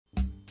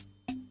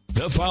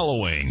The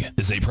following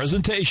is a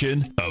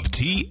presentation of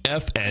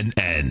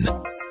TFNN.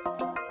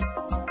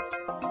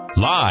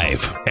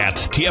 Live at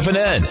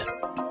TFNN,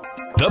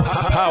 the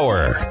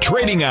Power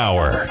Trading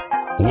Hour,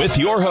 with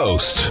your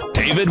host,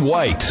 David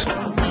White.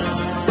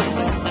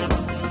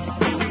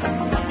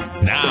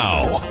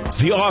 Now,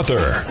 the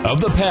author of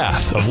The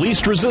Path of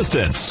Least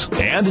Resistance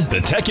and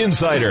The Tech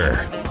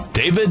Insider,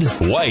 David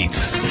White.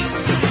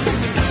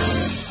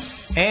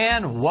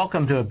 And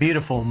welcome to a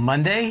beautiful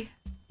Monday,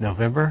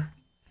 November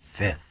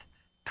 5th.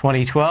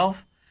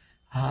 2012.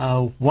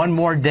 One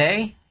more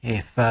day.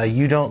 If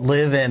you don't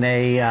live in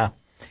a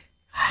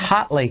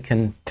hotly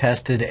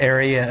contested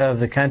area of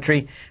the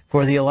country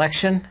for the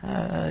election,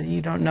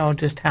 you don't know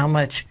just how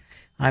much.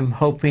 I'm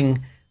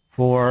hoping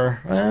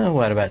for,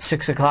 about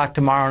 6 o'clock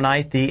tomorrow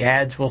night, the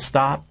ads will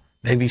stop,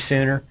 maybe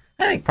sooner.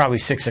 I think probably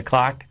 6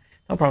 o'clock.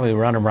 They'll probably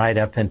run them right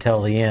up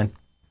until the end.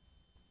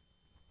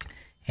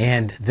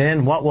 And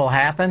then what will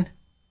happen?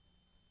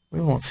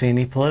 We won't see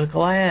any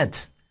political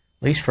ads,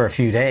 at least for a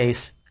few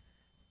days.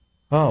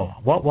 Oh,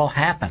 what will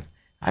happen?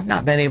 I've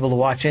not been able to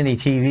watch any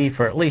TV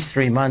for at least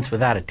 3 months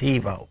without a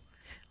TiVo.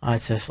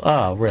 It's just,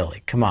 oh,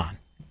 really? Come on.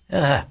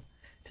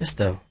 Just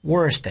the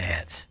worst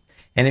ads.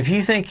 And if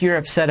you think you're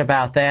upset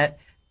about that,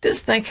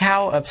 just think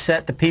how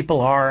upset the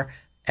people are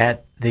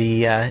at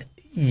the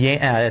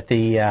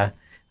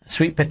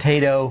Sweet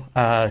Potato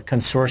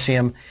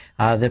Consortium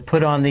that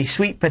put on the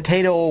Sweet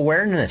Potato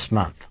Awareness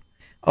Month.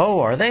 Oh,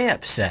 are they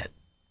upset?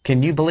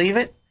 Can you believe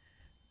it?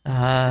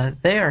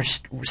 They are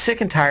sick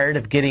and tired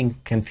of getting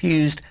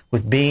confused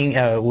with being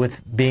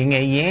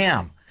a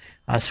yam.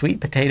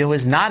 Sweet potato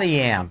is not a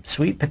yam.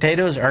 Sweet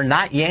potatoes are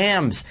not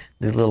yams,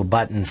 the little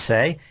buttons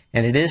say.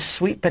 And it is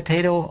Sweet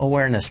Potato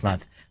Awareness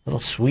Month. Little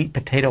sweet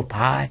potato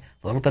pie,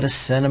 a little bit of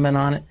cinnamon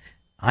on it.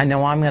 I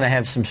know I'm going to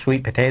have some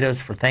sweet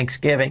potatoes for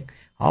Thanksgiving.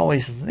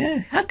 Always,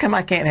 how come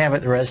I can't have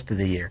it the rest of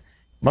the year?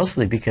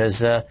 Mostly because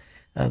the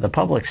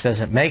Publix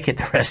doesn't make it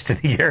the rest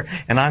of the year,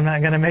 and I'm not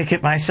going to make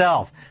it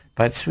myself.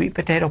 But sweet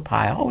potato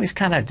pie, always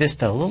kind of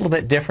just a little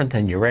bit different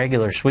than your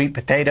regular sweet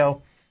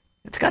potato.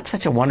 It's got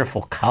such a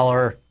wonderful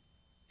color.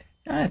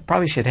 I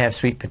probably should have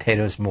sweet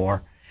potatoes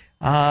more.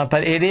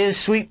 But it is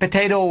Sweet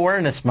Potato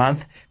Awareness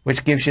Month,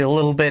 which gives you a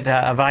little bit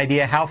of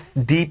idea how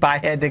deep I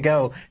had to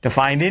go to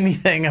find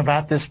anything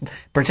about this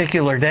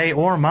particular day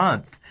or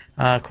month.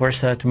 Of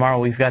course, tomorrow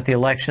we've got the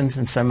elections,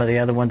 and some of the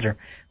other ones are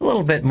a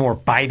little bit more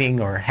biting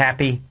or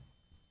happy.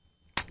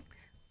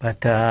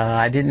 But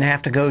I didn't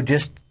have to go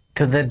just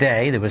to the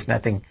day. There was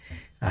nothing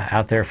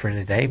out there for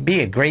today. It'd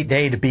be a great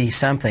day to be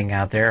something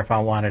out there if I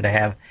wanted to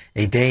have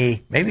a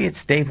day. Maybe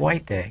it's Dave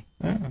White Day.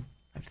 I have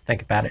to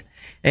think about it.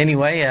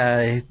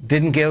 Anyway,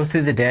 didn't go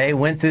through the day.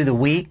 Went through the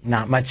week.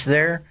 Not much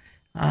there.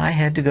 I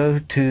had to go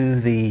to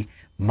the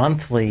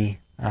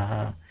monthly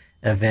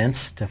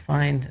events to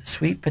find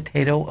Sweet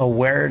Potato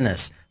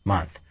Awareness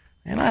Month.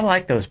 And I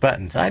like those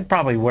buttons. I'd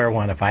probably wear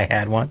one if I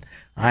had one.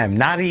 I am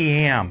not a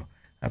yam.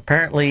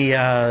 Apparently,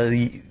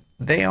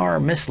 they are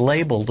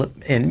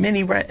mislabeled in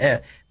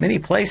many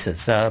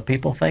places.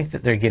 People think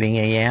that they're getting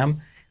a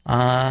yam,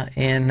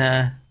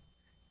 and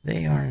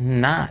they are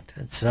not.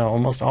 It's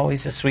almost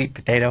always a sweet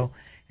potato,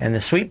 and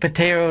the sweet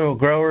potato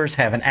growers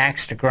have an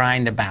axe to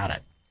grind about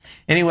it.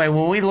 Anyway,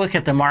 when we look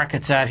at the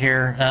markets out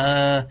here,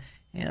 let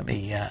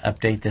me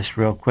update this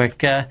real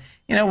quick.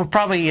 We're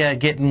probably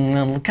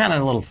getting kind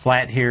of a little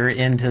flat here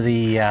into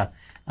the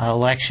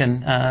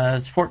election.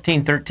 It's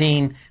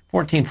 1413.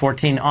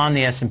 1414 on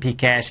the S&P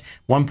cash,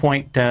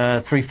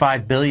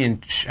 1.35 billion,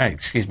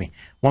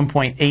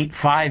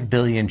 1.85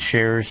 billion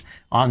shares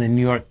on the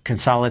New York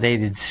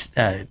Consolidated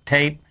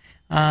tape,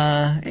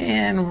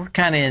 and we're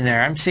kind of in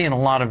there. I'm seeing a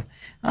lot of,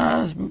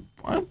 I'll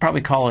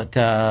probably call it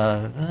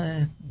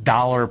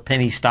dollar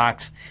penny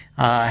stocks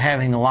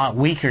having a lot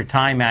weaker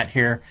time out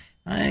here.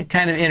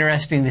 Kind of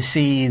interesting to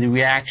see the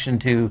reaction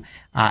to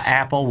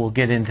Apple. We'll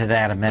get into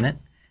that in a minute.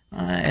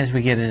 As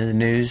we get into the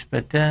news,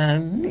 but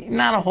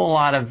not a whole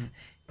lot of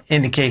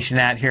indication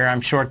out here.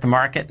 I'm short the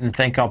market and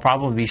think I'll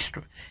probably be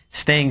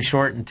staying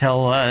short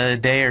until a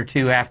day or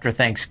two after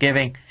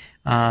Thanksgiving,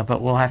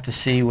 but we'll have to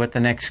see what the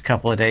next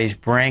couple of days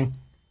bring.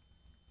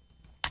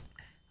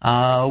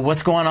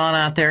 What's going on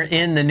out there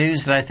in the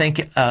news that I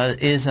think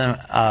is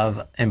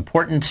of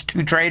importance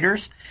to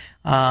traders?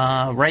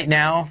 Right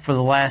now, for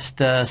the last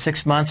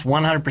 6 months,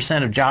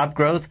 100% of job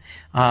growth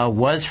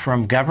was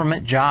from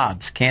government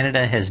jobs.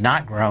 Canada has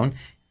not grown. In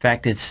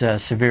fact, it's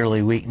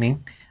severely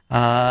weakening.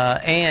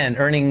 And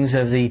earnings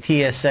of the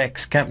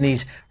TSX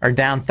companies are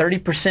down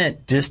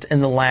 30% just in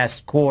the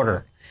last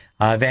quarter.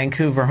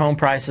 Vancouver home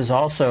prices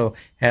also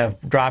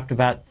have dropped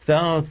about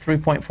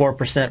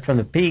 3.4% from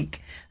the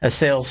peak. A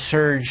sales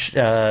surge,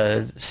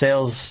 from,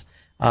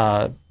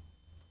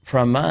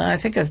 I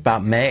think it's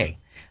about May.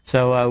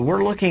 So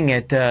we're looking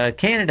at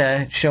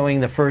Canada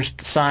showing the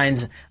first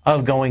signs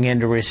of going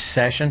into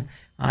recession.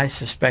 I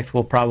suspect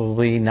we'll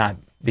probably not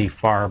be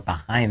far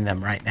behind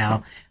them right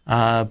now.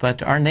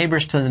 But our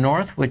neighbors to the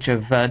north, which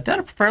have done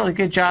a fairly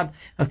good job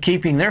of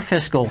keeping their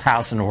fiscal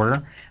house in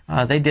order,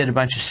 they did a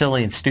bunch of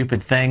silly and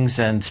stupid things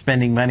and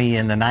spending money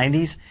in the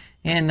 90s.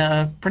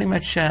 and pretty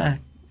much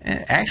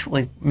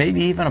actually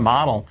maybe even a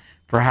model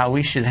for how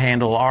we should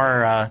handle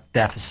our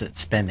deficit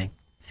spending.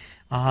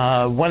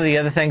 One of the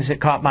other things that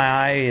caught my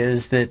eye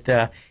is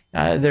that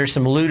there's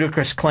some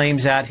ludicrous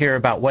claims out here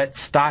about wet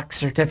stock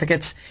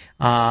certificates.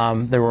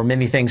 There were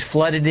many things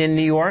flooded in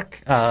New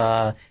York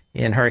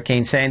in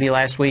Hurricane Sandy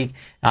last week,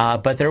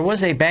 but there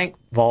was a bank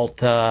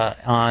vault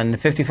on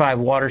 55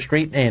 Water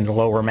Street in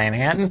Lower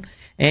Manhattan,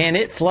 and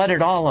it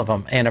flooded all of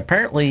them. And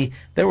apparently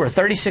there were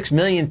 36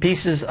 million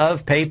pieces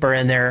of paper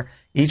in there.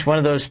 Each one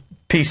of those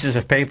pieces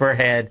of paper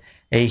had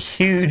a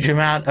huge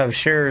amount of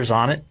shares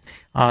on it.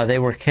 They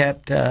were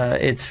kept,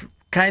 it's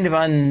kind of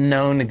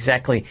unknown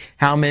exactly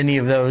how many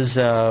of those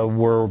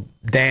were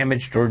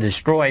damaged or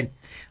destroyed.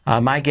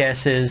 My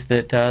guess is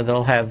that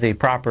they'll have the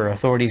proper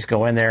authorities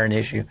go in there and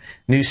issue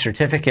new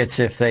certificates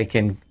if they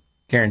can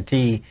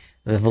guarantee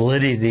the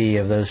validity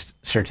of those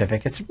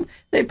certificates.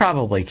 They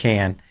probably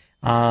can.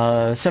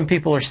 Some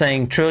people are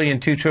saying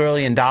 $2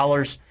 trillion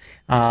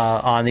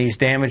on these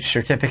damaged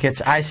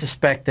certificates. I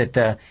suspect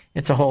that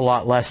it's a whole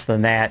lot less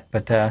than that,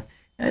 but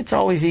it's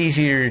always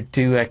easier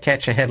to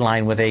catch a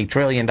headline with $1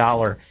 trillion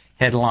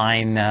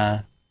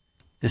headline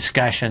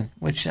discussion,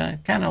 which kind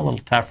of a little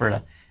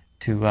tougher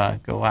to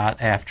go out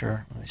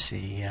after. Let me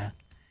see.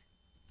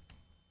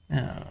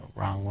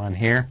 Wrong one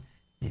here.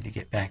 Need to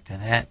get back to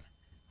that.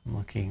 I'm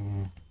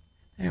looking.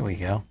 There we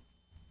go.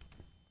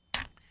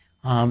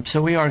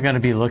 So we are going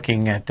to be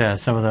looking at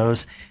some of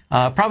those.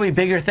 Probably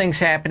bigger things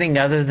happening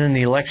other than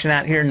the election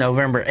out here,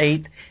 November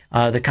 8th.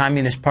 The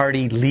Communist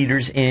Party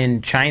leaders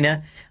in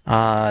China,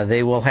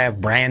 they will have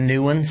brand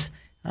new ones.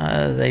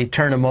 They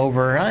turn them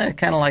over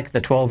kind of like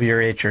the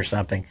 12-year itch or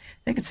something.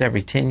 I think it's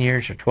every 10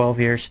 years or 12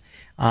 years.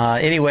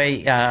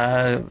 Anyway,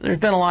 there's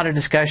been a lot of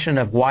discussion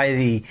of why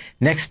the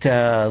next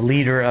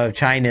leader of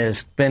China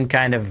has been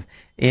kind of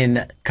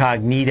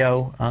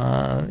incognito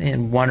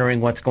and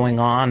wondering what's going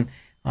on.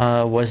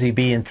 Was he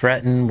being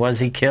threatened? Was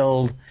he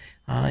killed?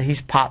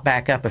 He's popped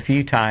back up a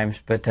few times,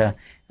 but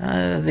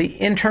the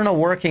internal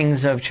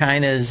workings of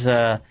China's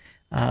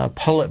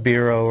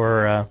Politburo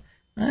are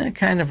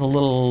kind of a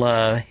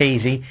little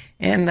hazy,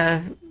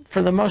 and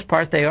for the most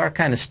part, they are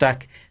kind of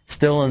stuck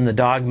still in the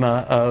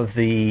dogma of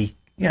the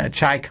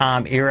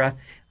Chi-Com era,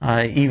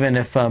 even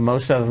if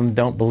most of them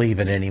don't believe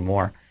it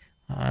anymore.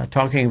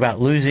 Talking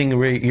about losing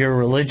your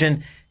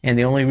religion, and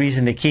the only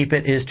reason to keep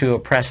it is to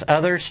oppress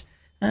others.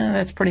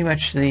 That's pretty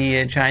much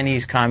the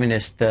Chinese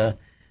Communist what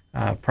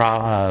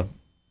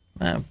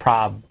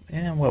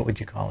would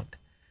you call it?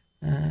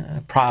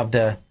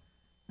 Pravda.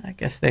 I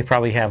guess they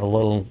probably have a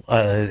little,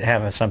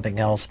 have something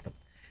else, but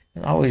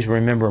I always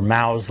remember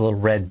Mao's little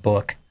red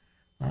book,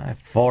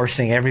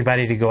 forcing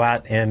everybody to go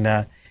out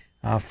and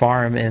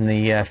farm in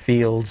the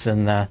fields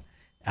and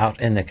out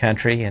in the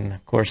country. And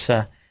of course,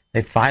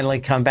 they finally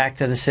come back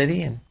to the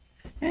city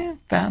and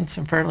found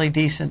some fairly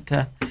decent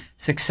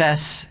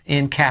success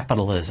in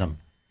capitalism.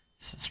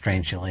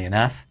 Strangely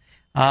enough.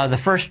 The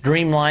first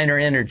Dreamliner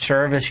entered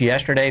service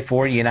yesterday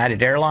for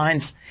United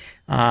Airlines.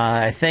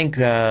 I think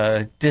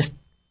just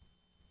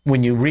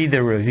when you read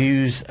the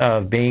reviews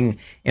of being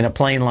in a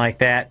plane like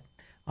that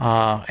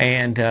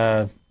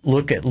and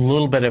look at a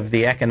little bit of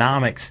the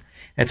economics,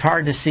 it's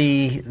hard to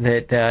see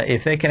that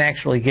if they can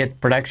actually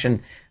get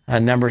production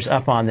numbers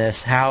up on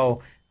this,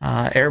 how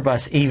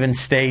Airbus even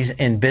stays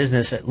in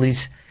business, at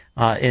least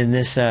in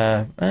this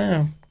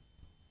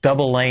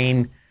double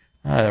lane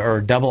or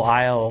double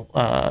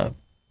aisle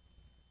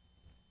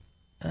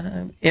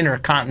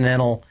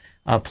intercontinental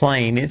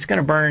plane. It's going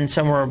to burn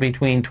somewhere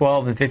between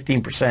 12 and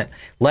 15%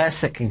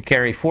 less. It can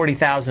carry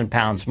 40,000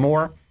 pounds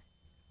more.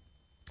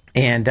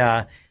 And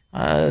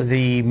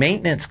the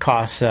maintenance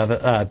costs of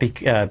it,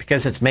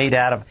 because it's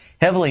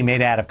heavily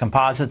made out of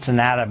composites and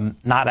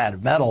not out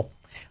of metal,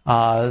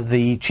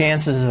 the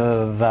chances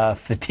of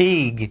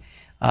fatigue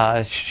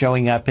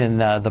showing up in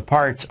the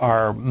parts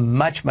are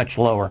much, much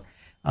lower.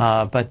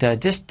 But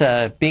just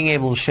being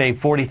able to shave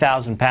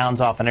 40,000 pounds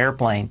off an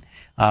airplane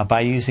by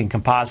using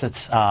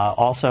composites.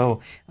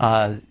 Also,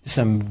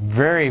 some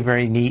very,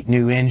 very neat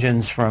new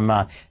engines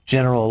from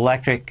General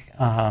Electric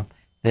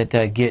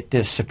that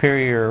get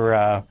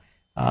superior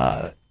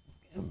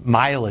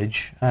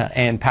mileage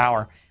and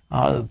power.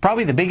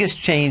 Probably the biggest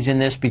change in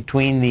this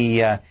between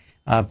the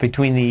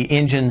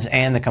engines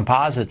and the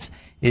composites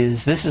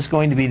is this is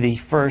going to be the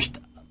first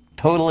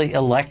totally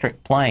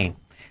electric plane.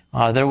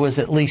 There was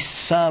at least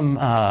some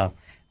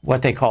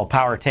what they call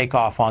power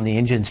takeoff on the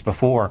engines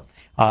before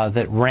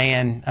that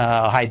ran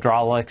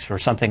hydraulics or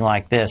something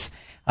like this.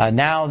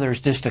 Now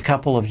there's just a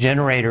couple of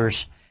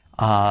generators,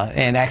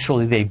 and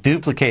actually they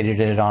duplicated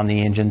it on the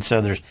engine, so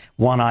there's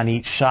one on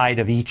each side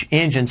of each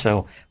engine,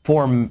 so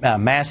four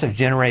massive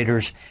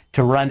generators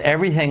to run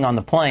everything on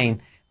the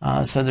plane.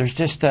 So there's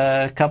just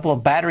a couple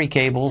of battery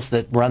cables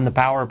that run the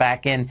power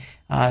back in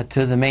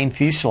to the main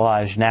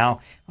fuselage now.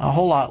 A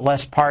whole lot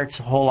less parts,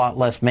 a whole lot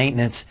less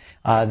maintenance.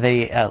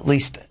 They at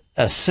least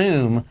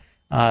assume,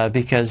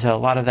 because a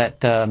lot of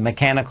that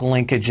mechanical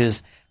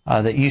linkages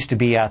that used to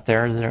be out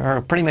there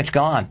are pretty much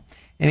gone.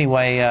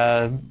 Anyway,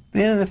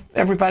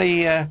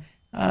 everybody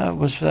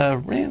was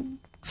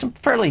some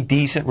fairly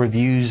decent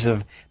reviews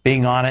of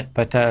being on it,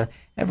 but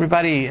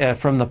everybody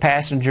from the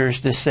passengers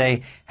just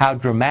say how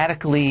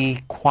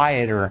dramatically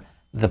quieter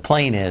the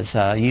plane is.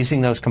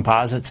 Using those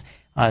composites,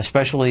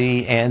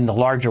 especially, and the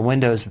larger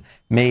windows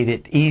made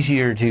it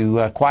easier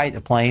to quiet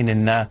the plane,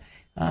 and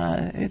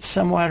it's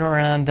somewhat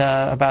around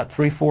about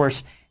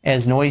 3/4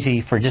 as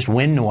noisy for just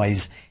wind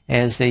noise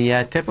as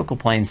the typical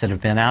planes that have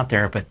been out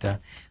there,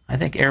 but I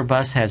think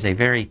Airbus has a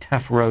very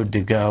tough road to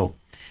go.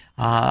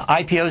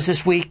 IPOs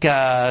this week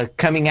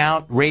coming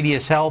out.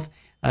 Radius Health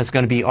is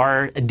going to be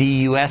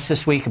RDUS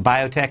this week,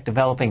 biotech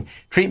developing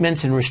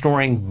treatments and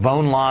restoring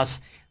bone loss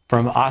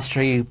from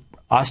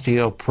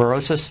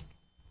osteoporosis.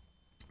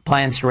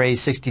 Plans to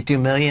raise $62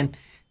 million.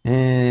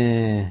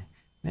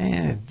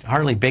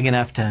 Hardly big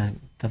enough to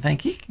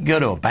think. You can go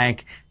to a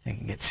bank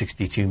and get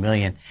 $62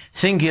 million.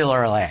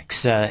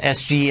 SingularX,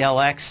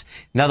 SGLX,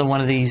 another one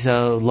of these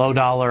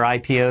low-dollar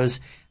IPOs.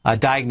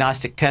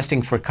 Diagnostic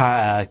testing for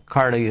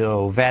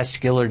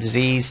cardiovascular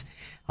disease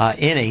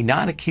in a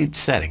non-acute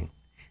setting.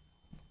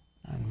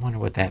 I wonder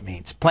what that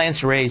means.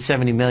 Plans to raise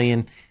 $70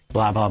 million,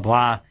 blah, blah,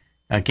 blah.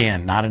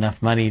 Again, not enough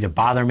money to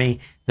bother me.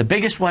 The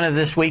biggest one of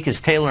this week is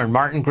Taylor &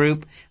 Martin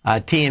Group.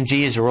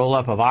 TMG is a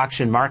roll-up of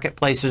auction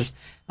marketplaces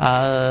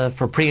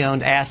for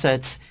pre-owned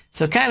assets.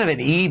 So kind of an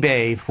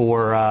eBay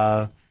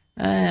for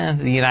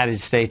the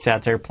United States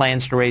out there.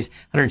 Plans to raise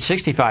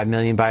 $165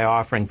 million by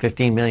offering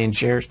 15 million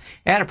shares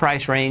at a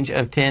price range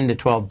of $10 to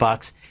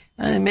 $12.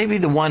 Maybe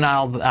the one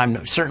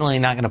I'm certainly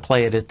not going to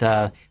play it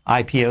at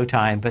IPO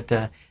time, but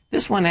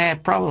this one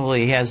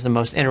probably has the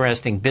most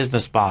interesting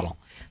business model.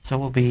 So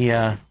we'll be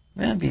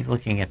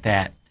looking at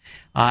that.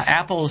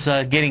 Apple's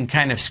getting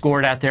kind of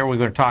scored out there. We're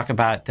going to talk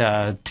about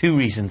two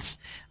reasons.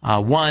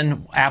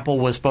 One, Apple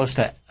was supposed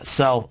to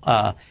sell,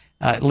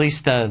 at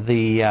least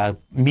the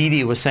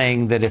media was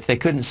saying that if they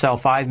couldn't sell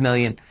 5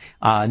 million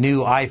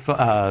new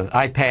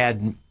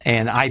iPad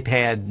and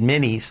iPad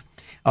minis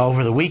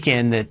over the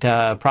weekend,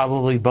 that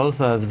probably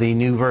both of the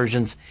new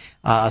versions,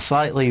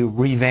 slightly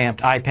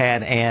revamped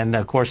iPad and,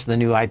 of course, the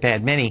new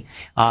iPad mini,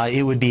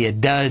 it would be a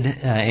dud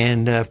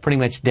and pretty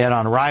much dead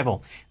on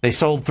arrival. They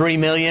sold 3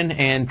 million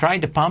and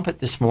tried to pump it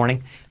this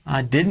morning.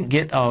 Didn't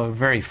get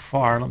very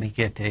far. Let me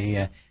get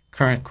a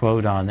current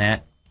quote on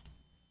that.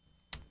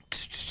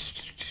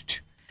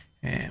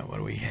 And what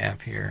do we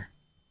have here?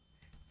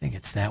 I think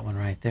it's that one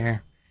right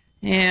there.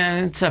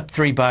 Yeah, it's up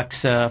 $3,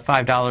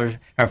 $5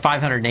 or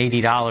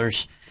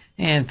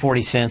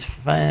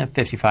 $580.40,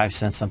 55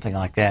 cents, something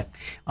like that.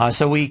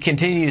 So we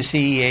continue to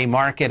see a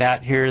market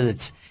out here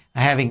that's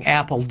having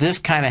Apple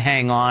just kind of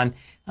hang on.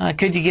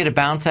 Could you get a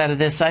bounce out of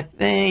this? I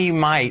think you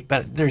might,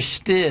 but there's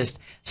just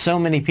so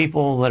many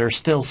people that are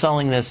still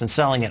selling this and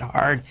selling it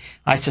hard.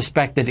 I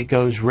suspect that it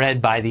goes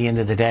red by the end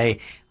of the day.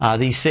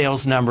 These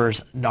sales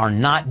numbers are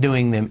not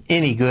doing them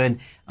any good.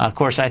 Of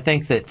course, I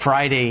think that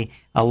Friday,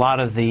 a lot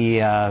of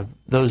the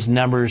those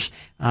numbers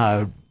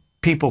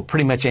people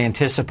pretty much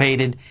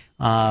anticipated,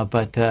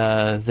 but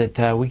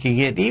that we could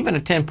get even a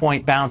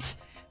 10-point bounce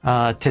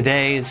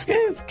today is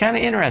kind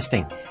of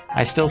interesting.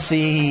 I still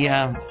see,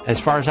 as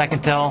far as I can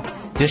tell,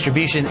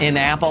 distribution in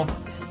Apple.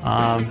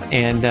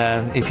 And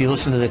if you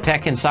listen to the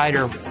Tech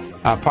Insider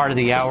part of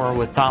the hour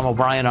with Tom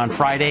O'Brien on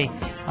Friday,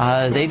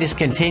 they just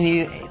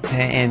continue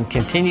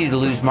to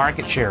lose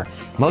market share.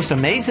 Most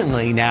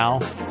amazingly now,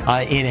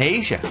 in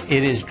Asia,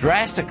 it has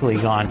drastically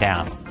gone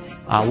down.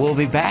 We'll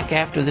be back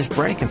after this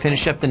break and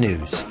finish up the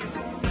news.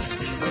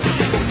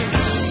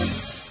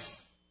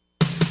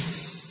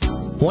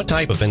 What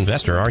type of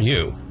investor are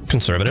you?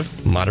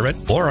 Conservative,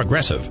 moderate, or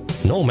aggressive?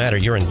 No matter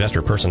your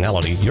investor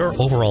personality, your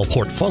overall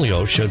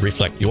portfolio should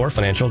reflect your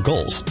financial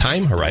goals,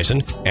 time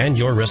horizon, and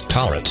your risk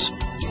tolerance.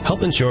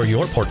 Help ensure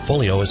your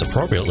portfolio is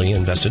appropriately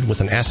invested with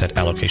an asset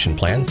allocation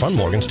plan from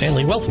Morgan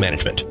Stanley Wealth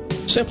Management.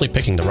 Simply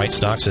picking the right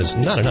stocks is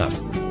not enough.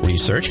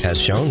 Research has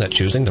shown that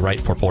choosing the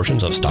right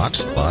proportions of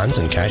stocks, bonds,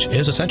 and cash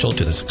is essential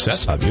to the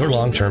success of your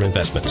long-term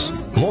investments.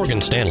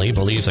 Morgan Stanley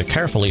believes a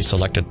carefully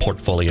selected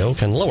portfolio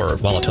can lower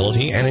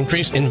volatility and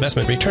increase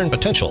investment return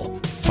potential.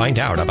 Find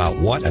out about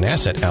what an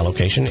asset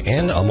allocation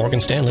and a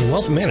Morgan Stanley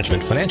Wealth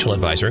Management financial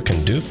advisor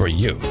can do for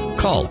you.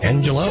 Call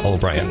Angela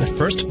O'Brien,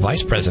 First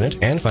Vice President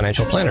and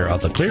Financial Planner of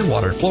the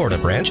Clearwater, Florida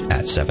branch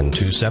at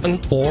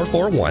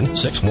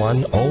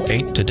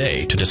 727-441-6108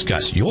 today to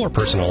discuss your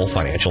personal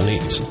financial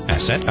needs.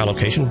 Asset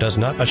allocation does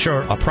not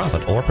assure a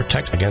profit or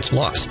protect against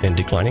loss in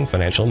declining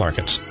financial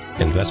markets.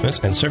 Investments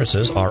and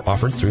services are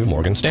offered through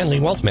Morgan Stanley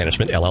Wealth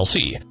Management,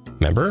 LLC.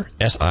 Member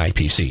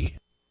SIPC.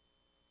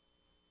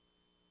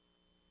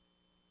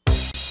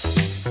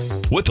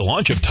 with the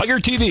launch of Tiger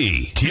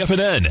TV.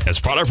 TFNN has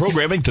brought our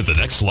programming to the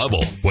next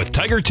level. With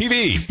Tiger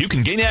TV, you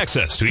can gain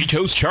access to each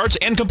host's charts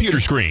and computer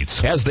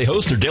screens as they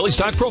host their daily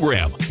stock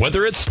program.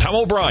 Whether it's Tom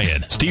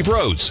O'Brien, Steve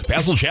Rhodes,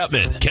 Basil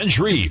Chapman, Ken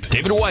Shreve,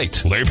 David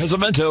White, Larry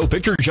Pesavento,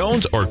 Victor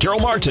Jones, or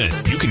Daryl Martin,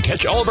 you can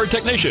catch all of our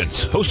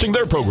technicians hosting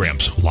their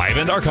programs live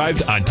and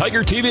archived on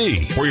Tiger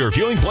TV for your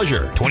viewing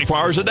pleasure 24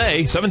 hours a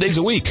day, 7 days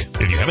a week.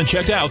 If you haven't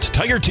checked out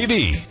Tiger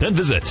TV, then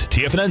visit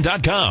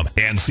TFNN.com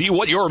and see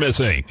what you're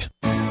missing.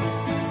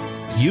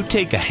 You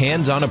take a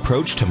hands-on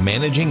approach to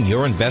managing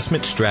your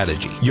investment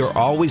strategy. You're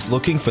always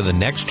looking for the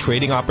next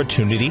trading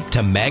opportunity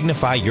to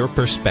magnify your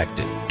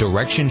perspective.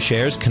 Direction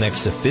Shares connects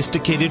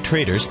sophisticated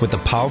traders with a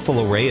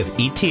powerful array of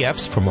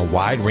ETFs from a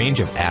wide range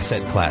of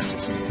asset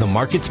classes. The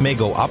markets may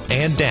go up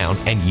and down,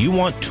 and you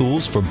want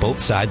tools for both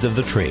sides of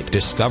the trade.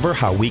 Discover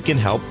how we can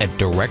help at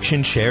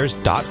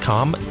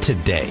DirectionShares.com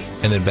today.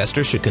 An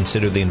investor should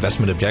consider the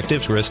investment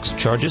objectives, risks,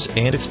 charges,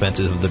 and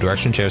expenses of the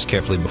Direction Shares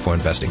carefully before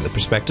investing. The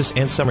prospectus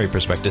and summary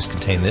prospectus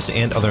contain this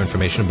and other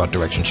information about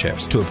Direction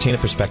Shares. To obtain a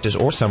prospectus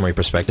or summary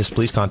prospectus,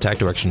 please contact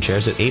Direction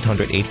Shares at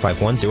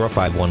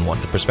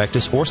 800-851-0511. The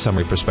prospectus or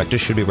summary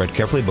prospectus should be read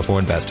carefully before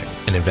investing.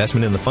 An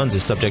investment in the funds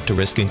is subject to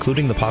risk,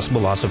 including the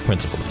possible loss of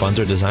principal. The funds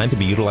are designed to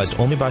be utilized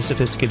only by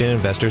sophisticated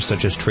investors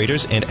such as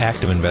traders and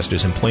active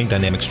investors employing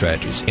dynamic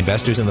strategies.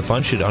 Investors in the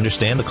fund should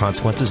understand the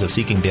consequences of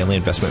seeking daily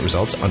investment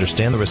results,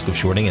 understand the risk of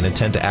shorting, and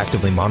intend to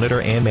actively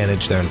monitor and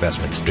manage their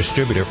investments.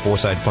 Distributor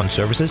Foreside Fund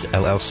Services,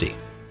 LLC.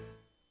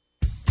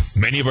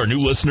 Many of our new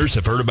listeners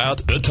have heard about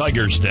the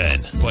Tiger's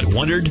Den, but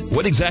wondered,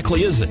 what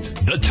exactly is it?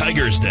 The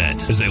Tiger's Den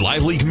is a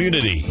lively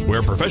community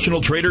where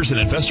professional traders and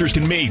investors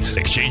can meet,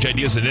 exchange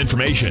ideas and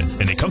information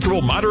in a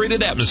comfortable,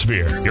 moderated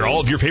atmosphere. Hear all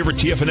of your favorite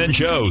TFNN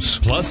shows,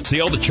 plus see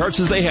all the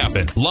charts as they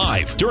happen,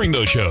 live during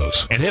those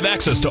shows, and have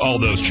access to all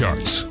those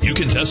charts. You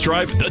can test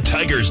drive the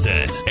Tiger's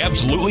Den,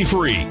 absolutely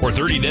free, for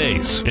 30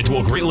 days. It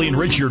will greatly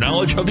enrich your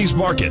knowledge of these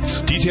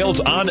markets. Details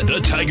on the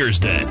Tiger's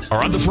Den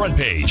are on the front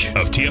page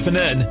of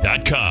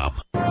TFNN.com.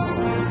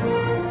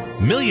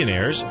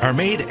 Millionaires are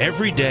made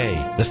every day.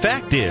 The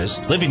fact is,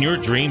 living your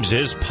dreams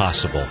is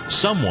possible.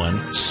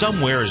 Someone,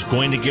 somewhere is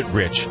going to get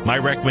rich. My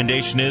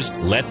recommendation is,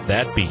 let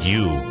that be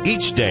you.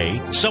 Each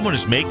day, someone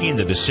is making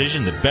the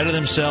decision to better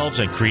themselves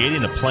and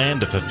creating a plan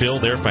to fulfill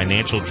their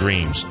financial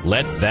dreams.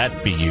 Let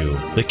that be you.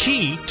 The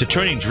key to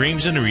turning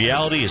dreams into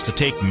reality is to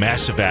take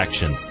massive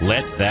action.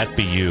 Let that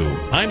be you.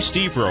 I'm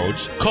Steve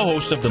Rhodes,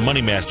 co-host of the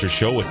Money Master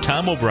Show with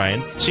Tom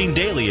O'Brien, seen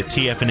daily at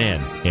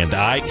TFNN, and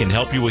I can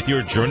help you with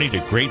your journey to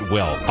great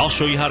wealth. I'll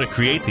show you how to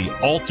create the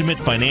ultimate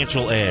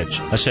financial edge,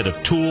 a set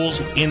of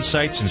tools,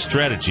 insights, and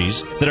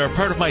strategies that are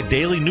part of my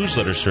daily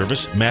newsletter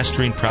service,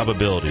 Mastering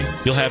Probability.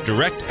 You'll have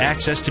direct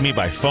access to me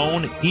by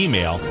phone,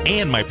 email,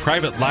 and my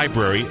private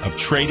library of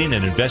trading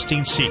and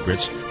investing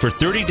secrets for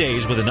 30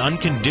 days with an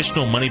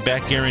unconditional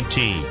money-back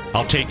guarantee.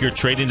 I'll take your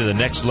trading to the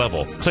next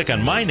level. Click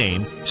on my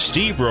name,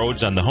 Steve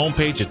Rhodes, on the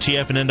homepage at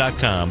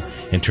TFNN.com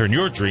and turn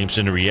your dreams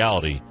into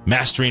reality.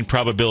 Mastering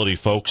Probability,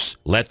 folks.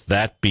 Let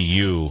that be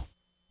you.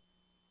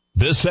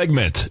 This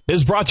segment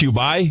is brought to you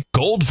by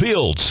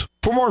Goldfields.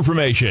 For more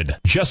information,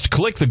 just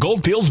click the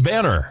Goldfields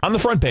banner on the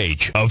front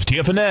page of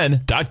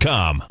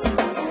TFNN.com.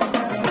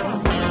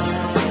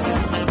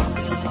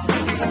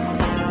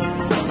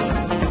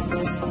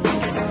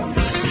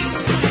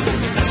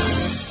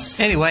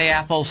 Anyway,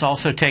 Apple's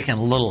also taken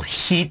a little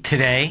heat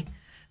today.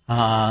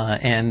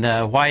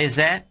 And why is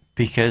that?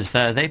 Because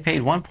they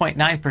paid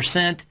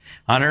 1.9%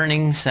 on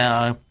earnings.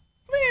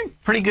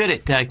 Pretty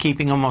good at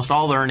keeping almost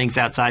all the earnings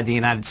outside the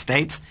United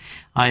States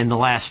in the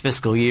last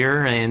fiscal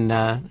year, and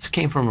this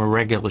came from a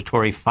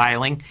regulatory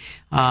filing.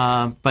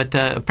 But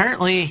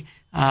apparently,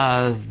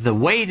 the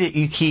way that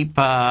you keep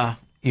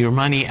your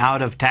money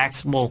out of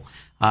taxable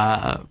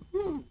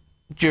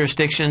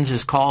jurisdictions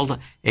is called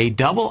a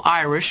double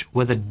Irish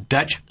with a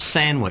Dutch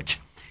sandwich.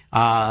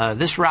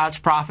 This routes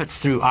profits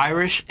through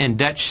Irish and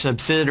Dutch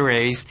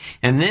subsidiaries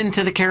and then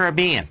to the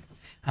Caribbean,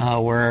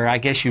 where I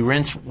guess you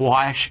rinse,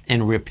 wash,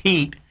 and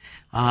repeat.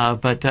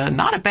 But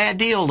not a bad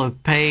deal to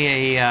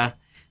pay a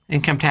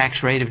income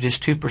tax rate of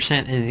just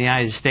 2% in the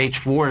United States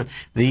for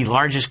the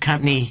largest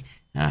company,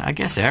 I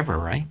guess, ever,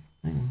 right?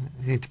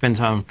 It depends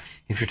on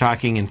if you're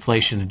talking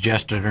inflation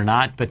adjusted or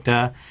not, but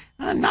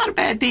not a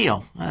bad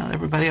deal.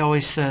 Everybody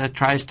always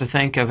tries to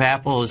think of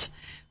Apple as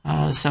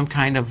some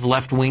kind of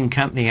left-wing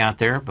company out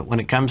there, but when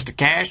it comes to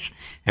cash,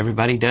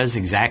 everybody does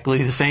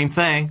exactly the same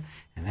thing,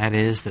 and that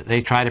is that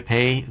they try to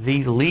pay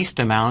the least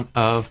amount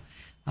of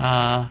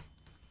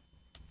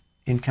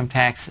income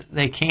tax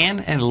they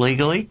can and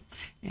legally,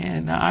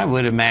 and I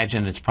would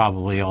imagine it's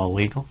probably all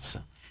legal,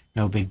 so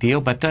no big deal,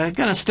 but going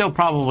to still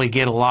probably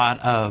get a lot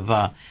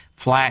of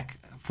flack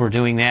for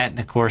doing that, and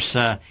of course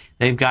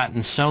they've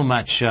gotten so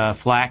much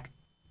flack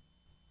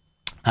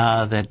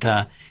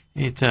that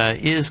it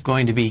is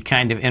going to be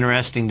kind of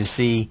interesting to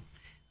see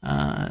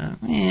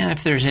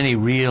if there's any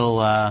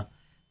real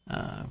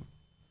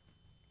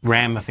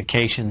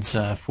ramifications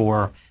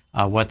for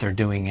what they're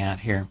doing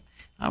out here.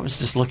 I was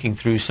just looking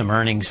through some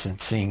earnings and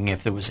seeing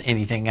if there was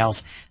anything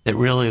else that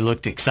really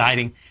looked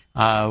exciting.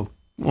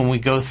 When we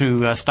go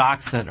through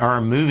stocks that are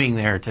moving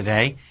there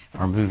today,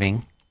 or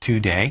moving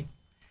today,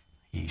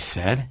 he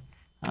said.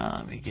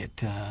 Let me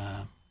get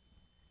my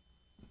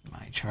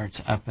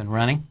charts up and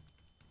running.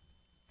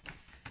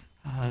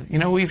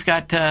 We've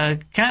got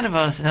kind of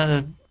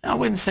I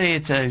wouldn't say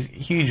it's a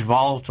huge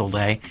volatile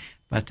day,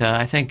 but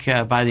I think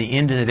by the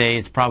end of the day,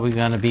 it's probably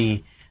going to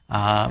be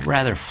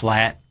rather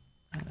flat.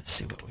 Let's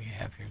see what we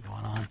have here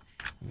going on.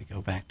 Let me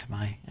go back to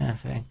my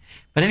thing.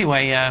 But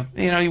anyway,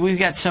 we've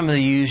got some of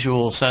the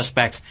usual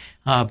suspects,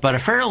 but a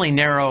fairly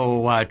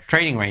narrow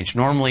trading range.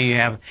 Normally you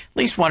have at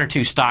least one or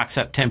two stocks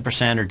up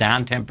 10% or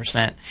down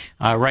 10%.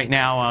 Right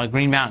now,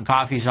 Green Mountain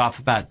Coffee's off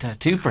about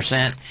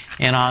 2%,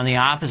 and on the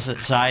opposite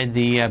side,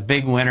 the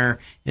big winner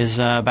is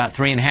about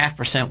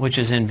 3.5%, which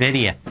is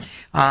NVIDIA.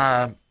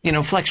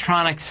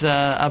 Flextronics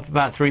up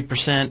about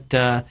 3%,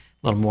 a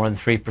little more than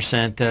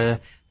 3%,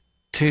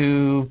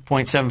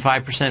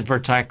 2.75%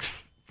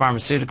 Vertex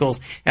Pharmaceuticals,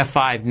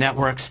 F5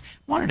 Networks.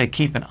 Wanted to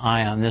keep an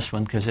eye on this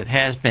one because it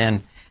has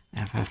been,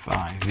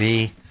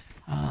 FFIV,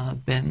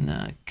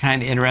 been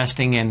kind of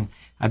interesting, and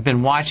I've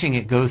been watching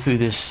it go through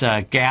this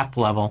gap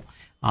level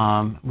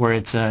where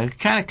it's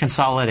kind of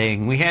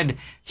consolidating. We had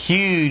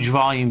huge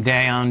volume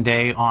day on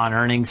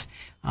earnings,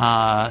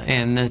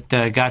 and it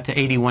got to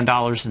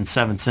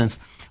 $81.07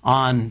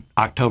 on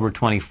October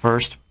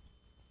 21st.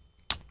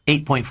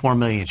 8.4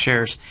 million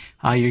shares.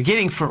 You're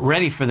getting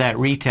ready for that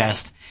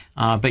retest,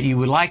 but you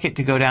would like it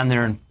to go down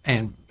there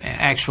and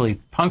actually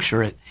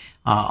puncture it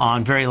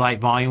on very light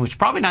volume, which is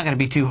probably not going to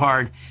be too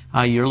hard.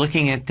 You're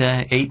looking at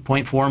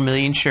 8.4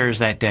 million shares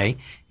that day,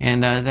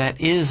 and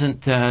that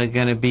isn't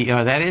going to be,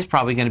 that is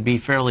probably going to be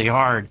fairly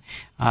hard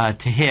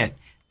to hit.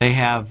 They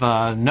have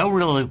no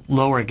really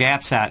lower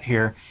gaps out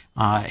here,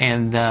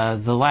 and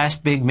the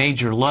last big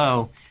major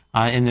low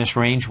in this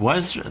range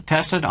was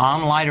tested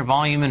on lighter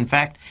volume. In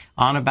fact,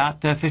 on about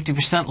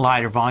 50%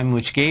 lighter volume,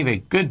 which gave a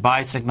good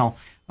buy signal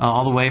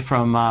all the way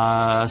from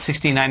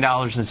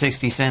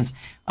 $69.60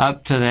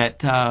 up to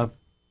that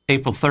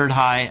April 3rd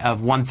high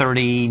of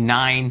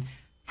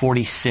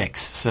 $139.46.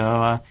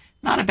 So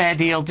not a bad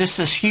deal. Just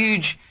this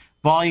huge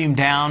volume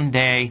down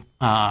day,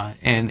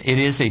 and it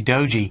is a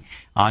doji.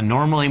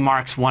 Normally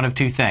marks one of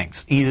two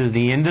things: either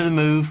the end of the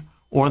move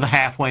or the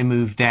halfway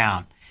move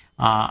down.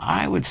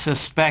 I would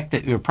suspect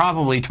that you're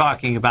probably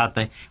talking about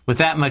with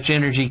that much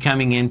energy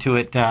coming into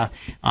it,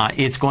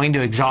 it's going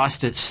to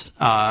exhaust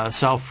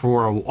itself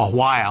for a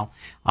while.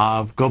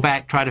 Go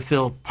back, try to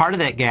fill part of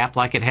that gap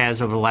like it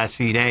has over the last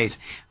few days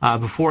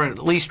before it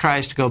at least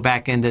tries to go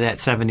back into that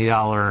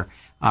 $70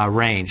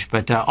 range.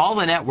 But all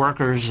the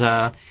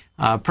networkers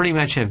pretty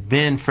much have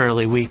been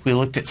fairly weak. We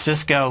looked at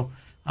Cisco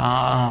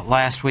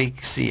last week,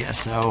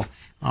 CSO.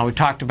 We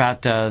talked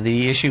about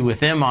the issue with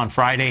them on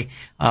Friday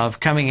of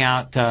coming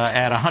out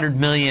at $100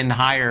 million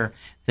higher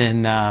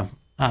than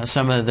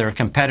some of their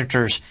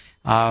competitors.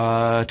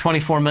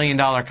 $24 million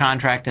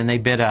contract, and they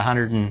bid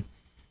it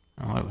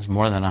was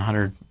more than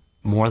that,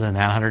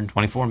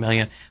 $124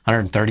 million,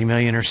 $130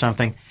 million or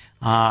something.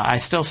 I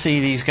still see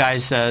these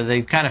guys,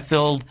 they've kind of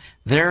filled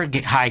their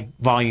high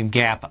volume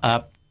gap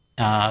up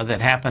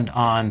that happened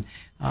on,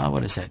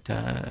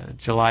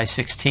 July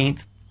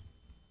 16th.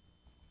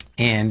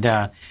 And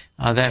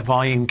that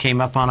volume came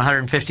up on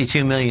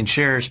 152 million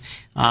shares.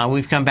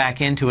 We've come back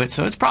into it,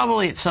 so it's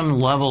probably at some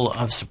level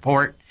of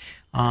support.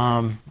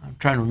 I'm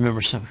trying to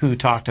remember who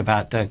talked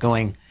about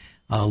going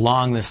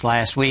long this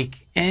last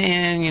week.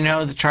 And,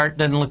 the chart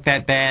doesn't look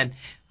that bad.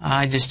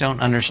 I just don't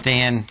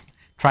understand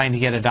trying to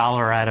get $1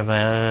 out of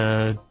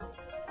a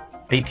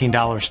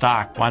 $18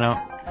 stock. Why don't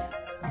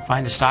you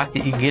find a stock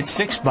that you can get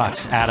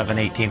 $6 out of an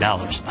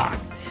 $18 stock?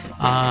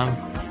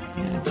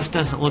 It just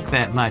doesn't look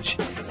that much.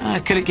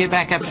 Could it get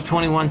back up to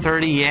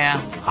 21.30?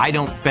 Yeah, I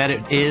don't bet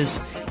it is.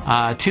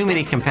 Too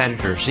many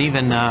competitors.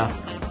 Even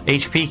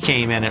HP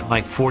came in at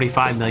like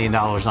 $45 million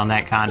on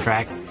that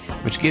contract,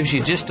 which gives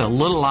you just a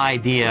little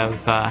idea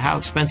of how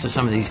expensive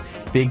some of these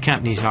big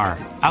companies are.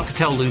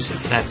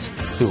 Alcatel-Lucent, that's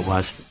who it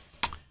was.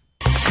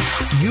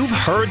 You've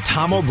heard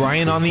Tom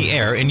O'Brien on the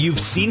air, and you've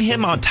seen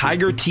him on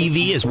Tiger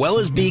TV, as well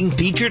as being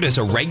featured as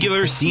a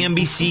regular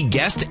CNBC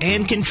guest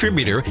and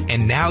contributor,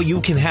 and now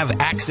you can have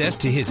access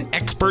to his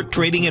expert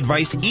trading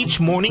advice each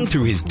morning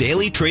through his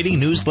daily trading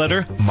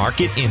newsletter,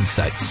 Market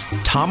Insights.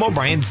 Tom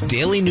O'Brien's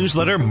daily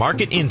newsletter,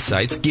 Market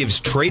Insights,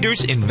 gives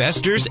traders,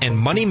 investors, and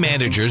money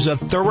managers a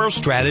thorough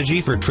strategy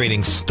for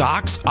trading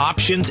stocks,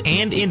 options,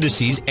 and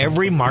indices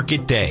every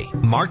market day.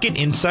 Market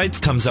Insights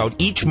comes out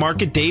each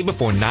market day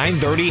before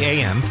 9:30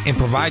 a.m. and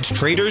provides provides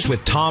traders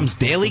with Tom's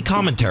daily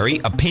commentary,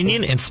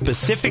 opinion, and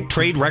specific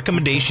trade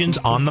recommendations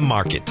on the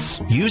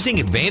markets. Using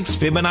advanced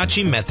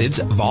Fibonacci methods,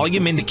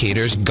 volume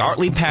indicators,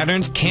 Gartley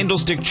patterns,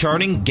 candlestick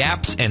charting,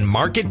 gaps, and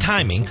market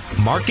timing,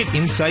 Market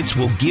Insights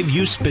will give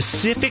you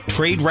specific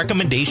trade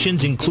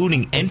recommendations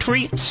including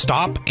entry,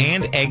 stop,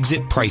 and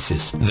exit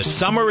prices. The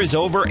summer is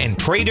over and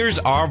traders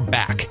are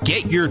back.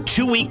 Get your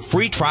 2-week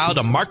free trial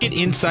to Market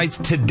Insights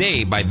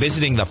today by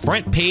visiting the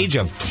front page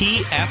of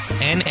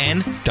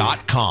TFNN.com.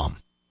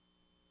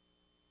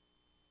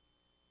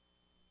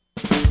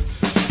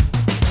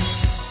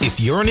 If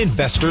you're an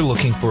investor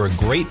looking for a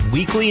great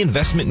weekly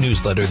investment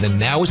newsletter, then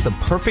now is the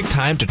perfect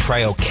time to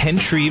try out Ken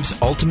Shreve's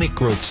Ultimate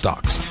Growth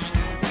Stocks.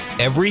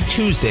 Every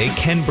Tuesday,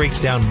 Ken breaks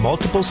down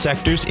multiple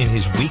sectors in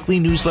his weekly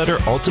newsletter,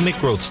 Ultimate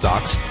Growth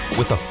Stocks,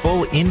 with a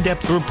full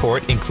in-depth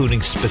report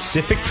including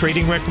specific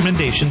trading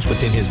recommendations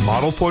within his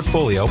model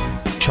portfolio,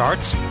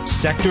 charts,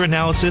 sector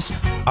analysis,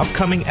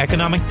 upcoming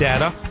economic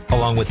data,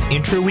 along with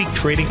intra-week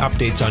trading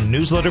updates on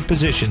newsletter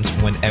positions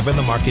whenever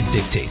the market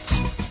dictates.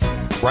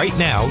 Right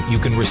now, you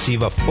can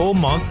receive a full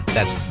month,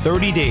 that's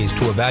 30 days,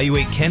 to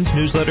evaluate Ken's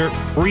newsletter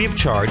free of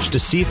charge to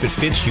see if it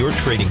fits your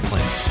trading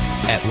plan.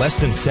 At less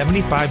than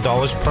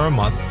 $75 per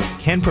month,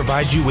 Ken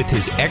provides you with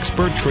his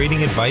expert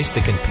trading advice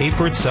that can pay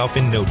for itself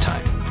in no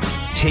time.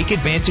 Take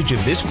advantage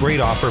of this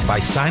great offer by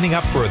signing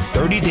up for a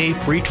 30-day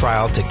free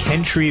trial to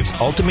Ken Shreve's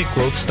Ultimate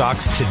Growth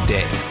Stocks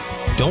today.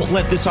 Don't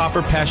let this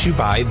offer pass you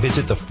by.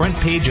 Visit the front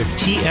page of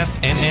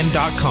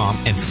TFNN.com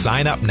and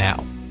sign up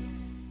now.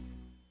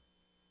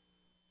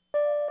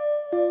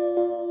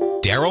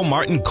 Daryl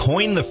Martin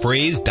coined the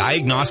phrase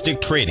diagnostic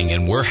trading,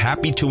 and we're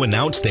happy to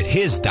announce that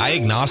his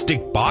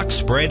diagnostic box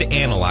spread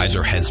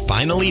analyzer has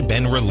finally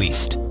been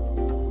released.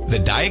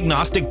 The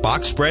Diagnostic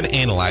Box Spread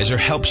Analyzer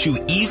helps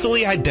you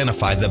easily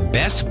identify the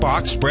best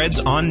box spreads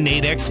on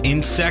Nadex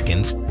in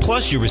seconds,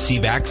 plus you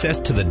receive access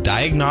to the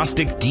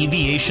diagnostic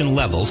deviation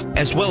levels,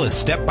 as well as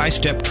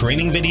step-by-step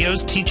training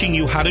videos teaching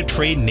you how to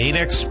trade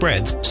Nadex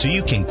spreads so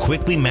you can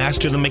quickly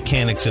master the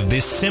mechanics of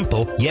this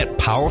simple yet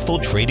powerful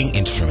trading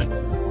instrument.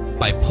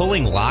 By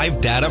pulling live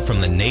data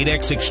from the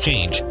Nadex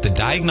exchange, the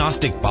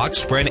Diagnostic Box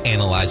Spread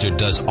Analyzer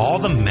does all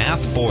the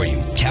math for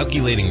you,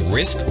 calculating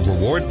risk,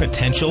 reward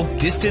potential,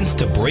 distance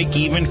to break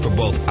even for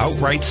both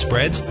outright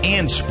spreads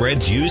and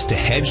spreads used to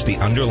hedge the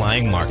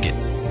underlying market.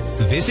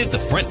 Visit the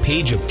front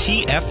page of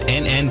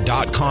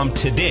TFNN.com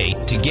today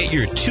to get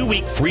your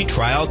 2-week free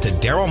trial to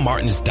Daryl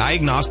Martin's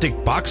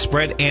Diagnostic Box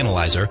Spread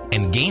Analyzer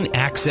and gain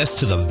access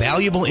to the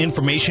valuable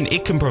information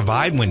it can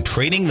provide when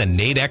trading the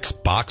Nadex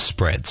box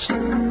spreads.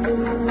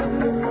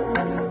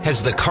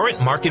 Has the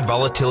current market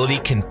volatility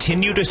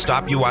continued to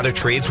stop you out of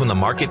trades when the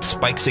market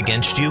spikes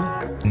against you?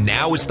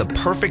 Now is the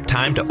perfect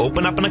time to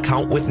open up an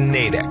account with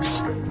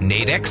Nadex.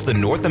 Nadex, the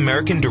North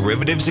American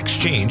Derivatives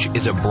Exchange,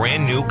 is a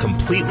brand new,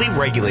 completely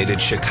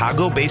regulated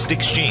Chicago-based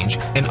exchange,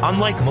 and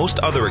unlike most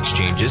other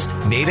exchanges,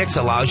 Nadex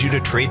allows you to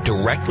trade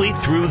directly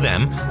through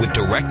them with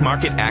direct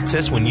market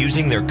access when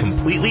using their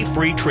completely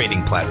free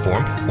trading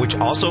platform, which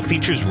also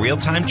features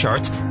real-time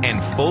charts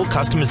and full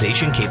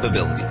customization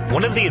capability.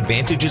 One of the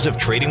advantages of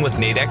trading with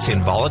Nadex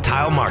in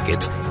volatile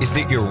markets is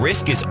that your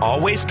risk is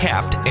always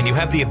capped and you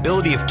have the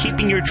ability of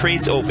keeping your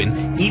trades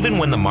open even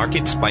when the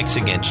market spikes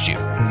against you.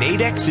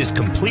 Nadex is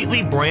completely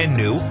brand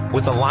new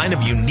with a line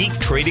of unique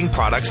trading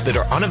products that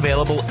are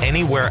unavailable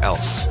anywhere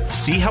else.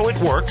 See how it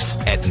works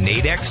at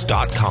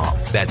nadex.com.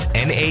 That's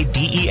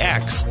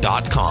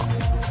Nadex.com.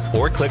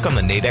 Or click on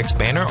the Nadex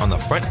banner on the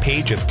front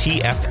page of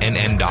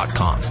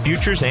TFNN.com.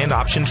 Futures and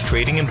options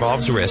trading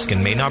involves risk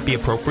and may not be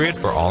appropriate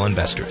for all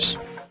investors.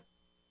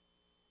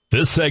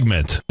 This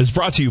segment is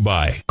brought to you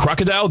by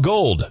Crocodile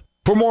Gold.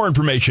 For more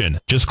information,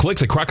 just click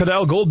the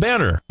Crocodile Gold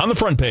banner on the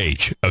front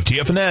page of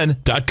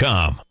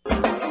TFNN.com.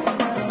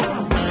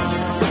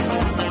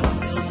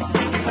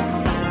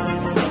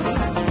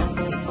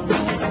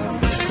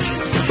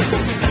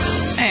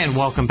 And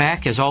welcome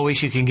back. As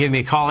always, you can give me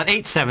a call at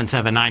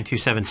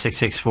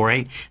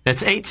 877-927-6648.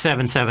 That's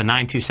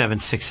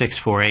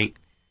 877-927-6648.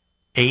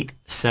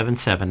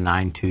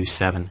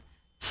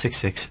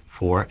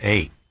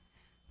 877-927-6648.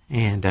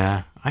 And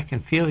I can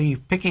feel you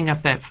picking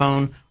up that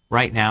phone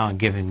right now and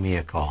giving me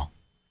a call.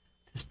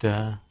 Just,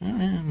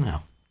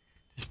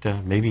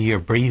 maybe you're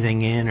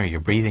breathing in or you're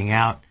breathing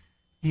out.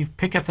 You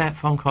pick up that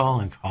phone call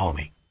and call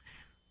me.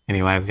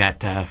 Anyway, I've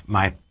got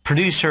my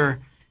producer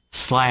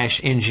 /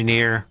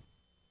 engineer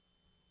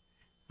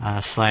 /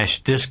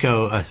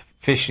 disco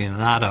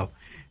aficionado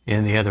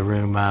in the other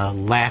room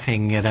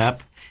laughing it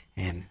up.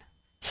 And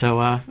so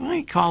let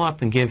me call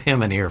up and give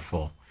him an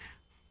earful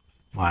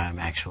while I'm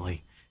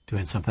actually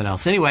doing something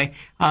else. Anyway,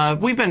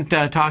 we've been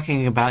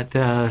talking about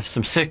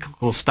some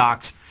cyclical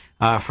stocks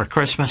for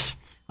Christmas.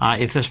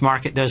 If this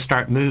market does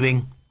start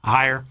moving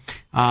higher,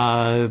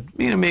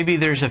 maybe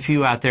there's a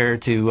few out there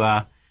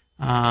to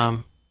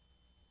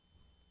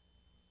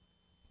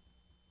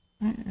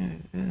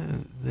the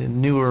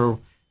newer,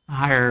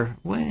 higher.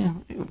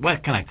 Well,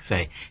 what can I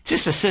say? It's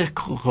just a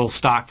cyclical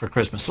stock for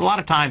Christmas. A lot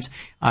of times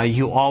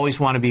you always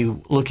want to be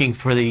looking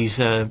for these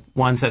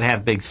ones that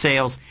have big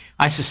sales.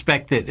 I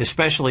suspect that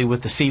especially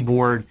with the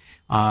Seaboard,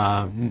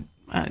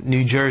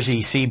 New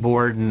Jersey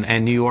Seaboard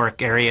and New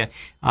York area,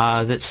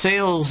 that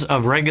sales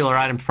of regular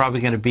items are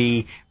probably going to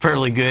be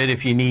fairly good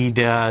if you need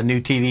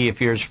new TV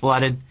if yours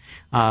flooded.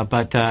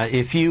 But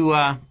if you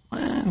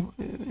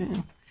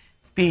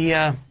be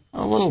a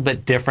little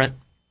bit different.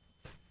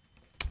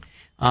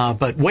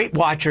 But Weight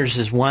Watchers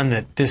is one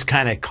that just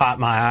kind of caught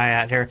my eye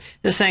out here.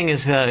 This thing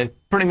is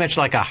pretty much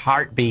like a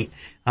heartbeat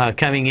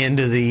coming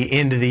into the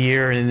end of the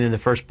year and in the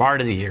first part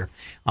of the year.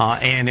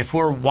 And if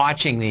we're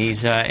watching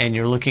these and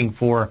you're looking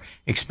for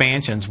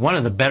expansions, one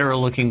of the better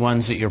looking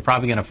ones that you're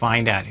probably going to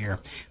find out here.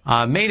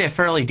 Made a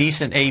fairly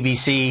decent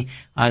ABC.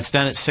 It's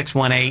done at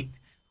 618.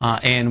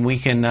 And we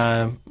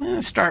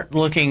can start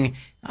looking.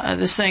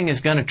 This thing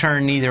is going to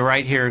turn either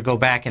right here or go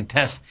back and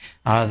test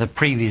the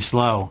previous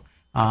low.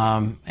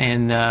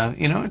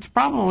 It's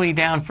probably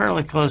down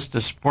fairly close to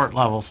support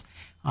levels.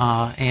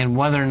 And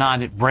whether or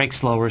not it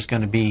breaks lower is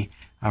going to be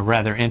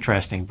rather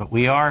interesting. But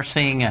we are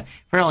seeing a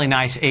fairly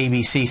nice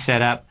ABC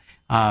setup.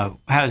 How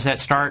does that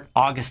start?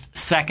 August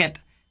 2nd.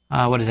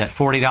 What is that?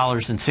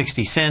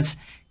 $40.60.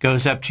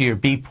 Goes up to your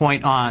B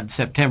point on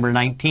September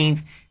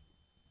 19th.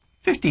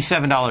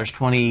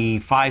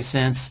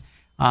 $57.25.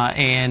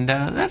 And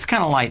that's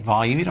kind of light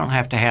volume. You don't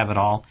have to have it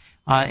all.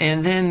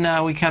 And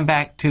then we come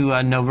back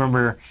to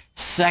November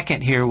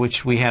 2nd here,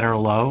 which we had our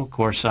low, of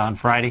course, on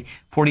Friday,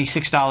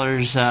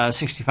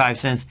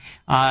 $46.65.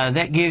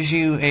 That gives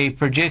you a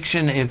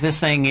projection, if this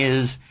thing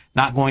is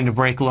not going to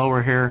break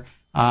lower here,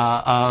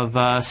 of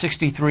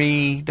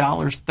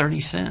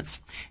 $63.30.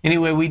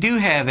 Anyway, we do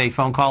have a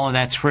phone call, and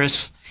that's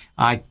Chris.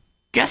 I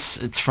guess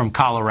it's from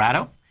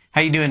Colorado.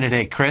 How you doing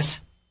today, Chris?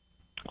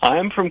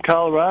 I'm from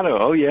Colorado.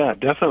 Oh, yeah,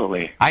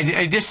 definitely.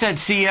 I just said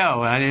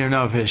CO. I didn't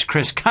know if it was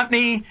Chris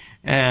Company,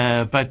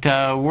 but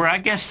I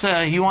guess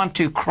you want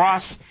to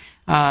cross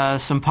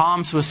some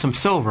palms with some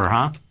silver,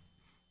 huh?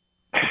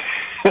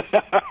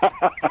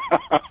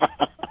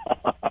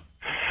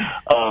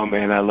 Oh,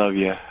 man, I love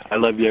you. I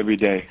love you every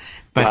day.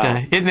 But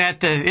wow.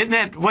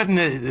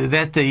 wasn't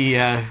that the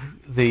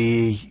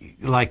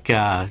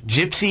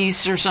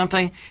gypsies or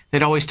something?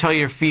 They'd always tell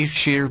your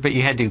future, but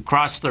you had to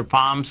cross their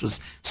palms with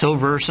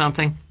silver or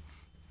something.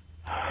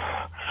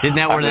 Isn't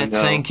that where that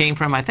saying came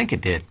from? I think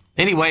it did.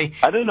 Anyway,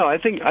 I don't know. I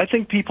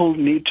think people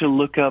need to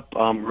look up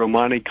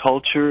Romani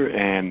Culture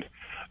and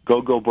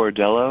Go-Go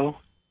Bordello,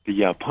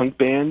 the punk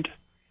band.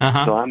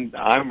 Uh-huh. So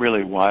I'm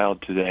really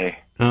wild today.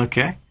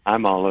 Okay.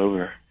 I'm all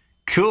over.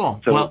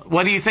 Cool. So, well,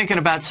 what are you thinking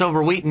about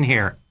silver wheaten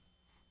here?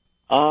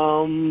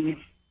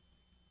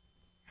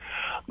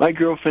 My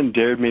girlfriend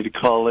dared me to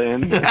call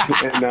in,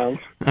 and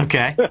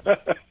okay.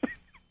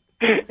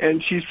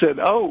 and she said,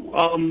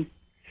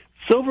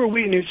 silver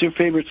wheaten is your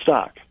favorite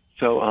stock.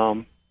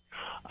 So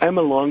I'm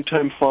a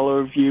longtime follower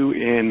of you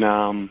in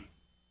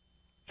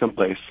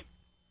someplace.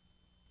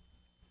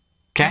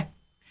 Okay.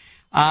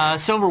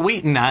 Silver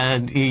wheaten,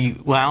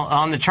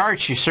 on the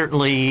charts, you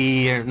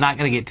certainly are not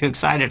going to get too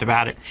excited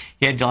about it.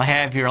 You'll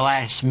have your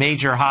last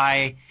major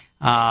high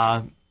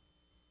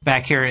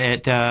back here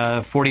at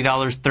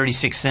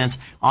 $40.36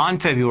 on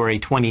February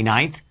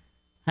 29th.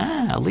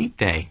 A leap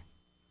day.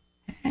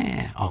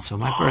 Also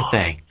my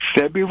birthday.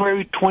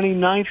 February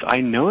 29th?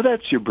 I know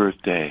that's your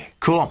birthday.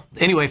 Cool.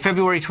 Anyway,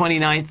 February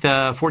 29th,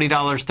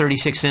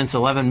 $40.36,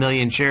 11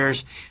 million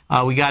shares.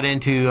 We got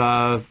into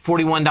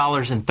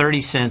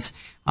 $41.30,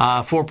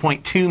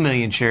 4.2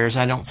 million shares.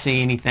 I don't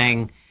see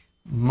anything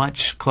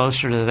much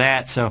closer to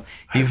that. So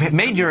you've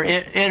made your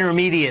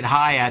intermediate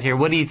high out here.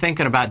 What are you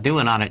thinking about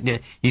doing on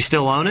it? You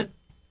still own it?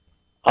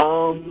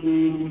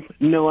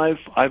 No,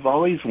 I've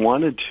always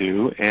wanted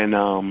to,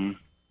 and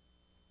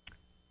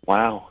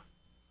wow.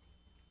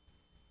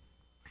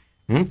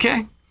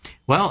 Okay.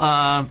 Well,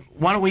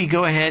 why don't we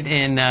go ahead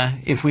and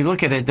if we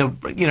look at it,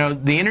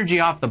 the energy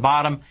off the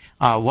bottom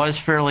was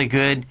fairly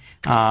good,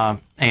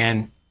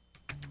 and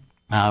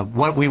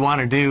what we want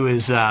to do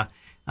is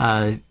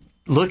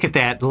look at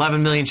that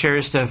 11 million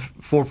shares to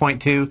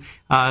 4.2.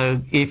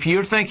 If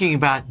you're thinking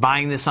about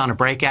buying this on a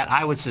breakout,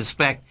 I would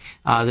suspect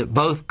that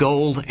both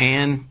gold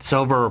and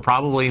silver are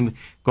probably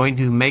going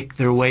to make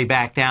their way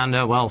back down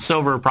to,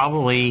 silver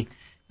probably,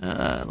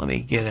 let me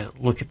get a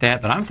look at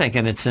that, but I'm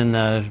thinking it's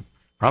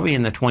probably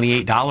in the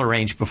 $28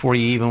 range before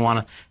you even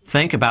want to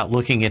think about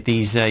looking at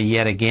these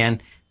yet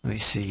again. Let me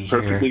see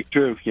here. Perfectly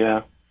true,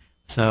 yeah.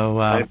 So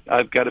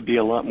I've got to be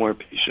a lot more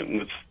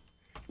patient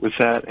with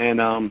that,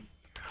 and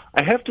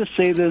I have to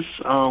say this.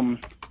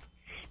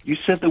 You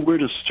said the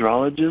word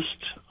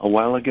astrologist a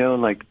while ago,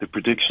 like the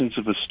predictions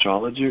of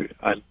astrologists,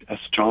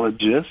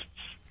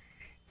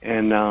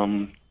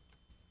 and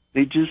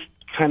they just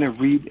kind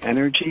of read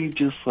energy,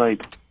 just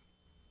like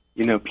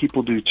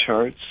people do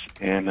charts.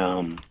 And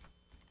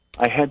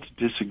I had to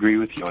disagree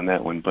with you on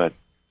that one, but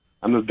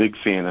I'm a big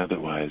fan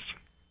otherwise.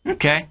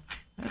 Okay,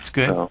 that's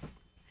good. So,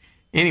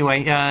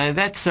 Anyway,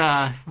 that's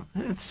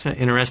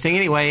interesting.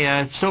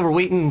 Anyway, silver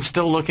Wheaton,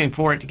 still looking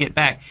for it to get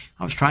back.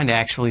 I was trying to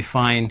actually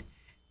find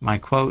my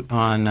quote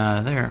on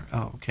there.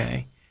 Oh,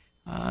 okay.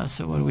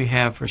 So what do we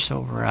have for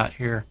silver out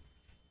here?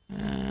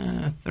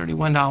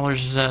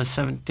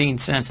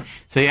 $31.17.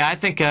 So yeah, I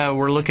think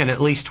we're looking at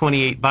least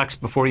 $28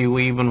 before you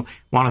even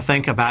want to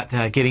think about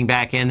getting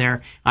back in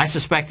there. I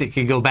suspect it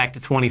could go back to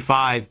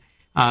 25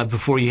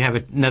 before you have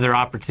another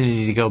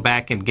opportunity to go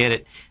back and get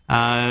it.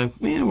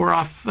 We're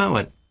off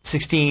what,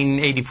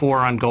 1684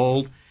 on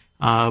gold.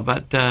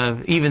 But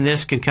even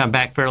this could come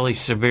back fairly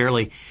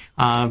severely.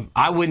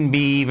 I wouldn't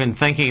be even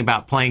thinking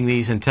about playing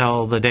these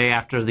until the day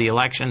after the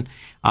election.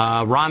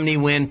 Romney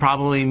win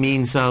probably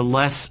means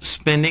less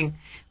spending,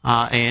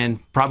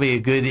 and probably a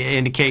good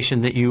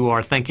indication that you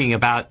are thinking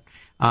about,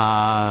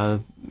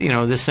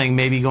 this thing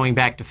maybe going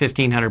back to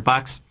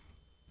 $1,500.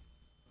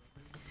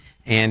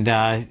 And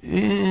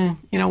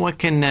what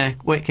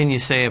can you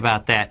say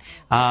about that?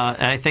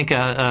 I think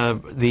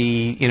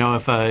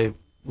if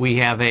we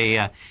have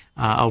a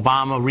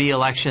Obama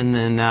re-election,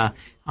 then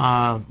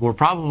we're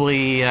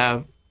probably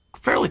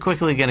fairly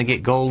quickly going to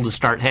get gold to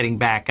start heading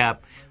back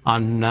up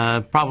on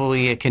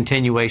probably a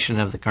continuation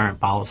of the current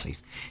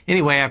policies.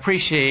 Anyway, I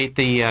appreciate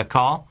the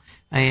call,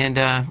 and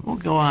we'll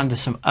go on to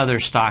some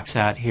other stocks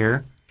out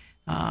here.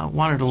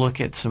 Wanted to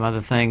look at some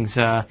other things.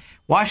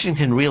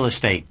 Washington Real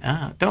Estate.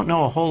 Don't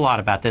know a whole lot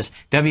about this.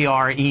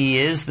 WRE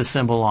is the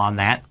symbol on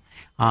that.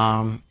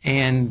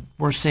 And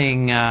we're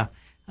seeing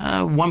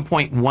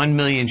 1.1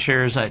 million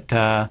shares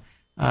at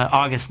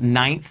August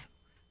 9th.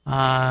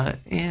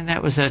 And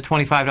that was at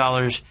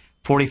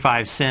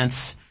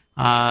 $25.45.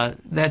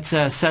 That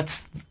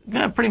sets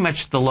pretty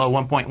much the low,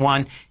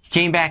 1.1.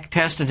 Came back,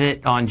 tested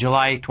it on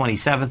July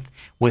 27th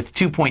with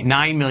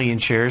 2.9 million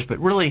shares, but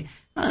really,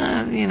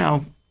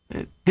 it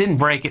didn't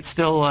break. It's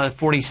still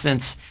 40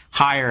 cents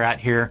higher out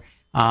here.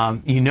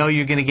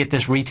 You're going to get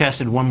this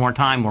retested one more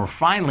time. We're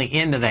finally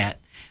into that.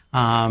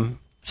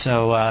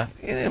 So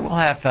we'll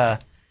have a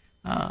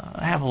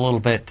little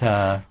bit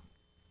to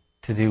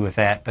do with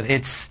that. But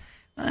it's,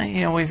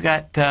 we've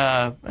got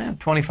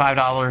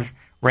 $25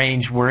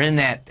 range. We're in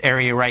that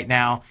area right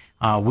now.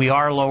 We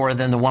are lower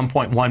than the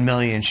 1.1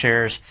 million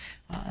shares.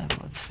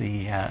 Let's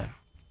see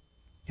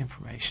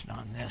information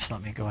on this.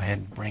 Let me go ahead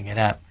and bring it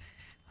up.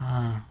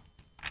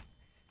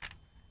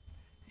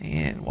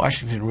 And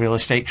Washington Real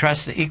Estate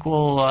Trust,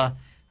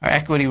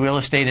 Equity Real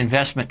Estate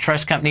Investment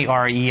Trust Company,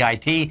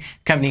 REIT.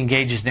 Company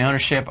engages in the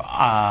ownership,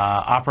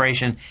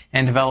 operation,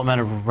 and development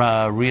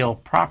of real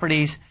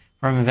properties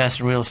from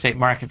investment real estate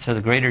markets of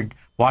the greater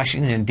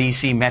Washington,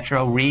 D.C.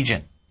 metro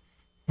region.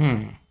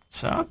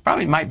 So it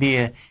probably might be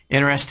an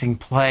interesting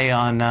play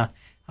on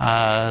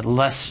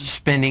less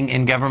spending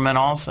in government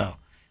also.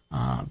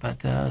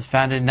 But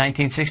founded in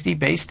 1960,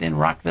 based in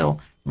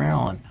Rockville,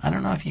 Maryland. I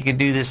don't know if you could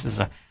do this as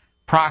a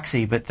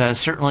proxy, but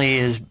certainly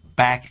is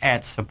back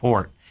at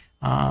support.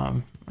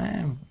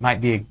 Might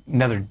be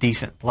another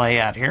decent play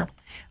out here.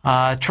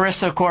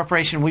 Teresa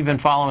Corporation, we've been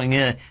following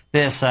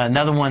this.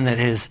 Another one that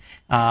has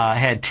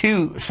had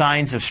two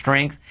signs of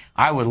strength.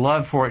 I would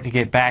love for it to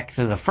get back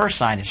to the first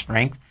sign of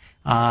strength.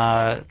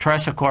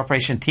 Teresa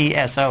Corporation,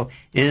 TSO,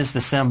 is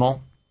the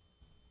symbol.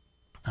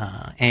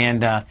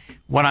 And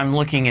what I'm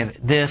looking at,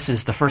 this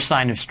is the first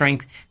sign of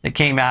strength that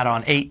came out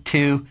on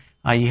 8/2.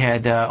 You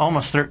had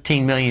almost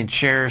 13 million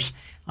shares.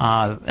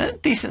 A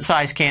decent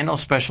sized candle,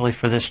 especially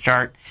for this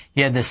chart.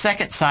 You had the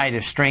second side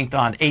of strength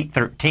on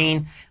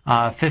 8/13,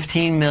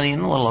 15 million,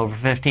 a little over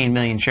 15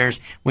 million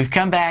shares. We've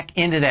come back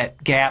into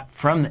that gap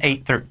from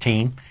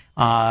 8/13,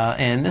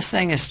 and this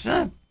thing is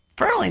a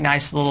fairly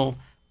nice little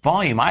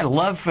volume. I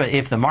love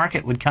if the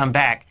market would come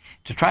back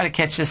to try to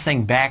catch this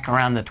thing back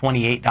around the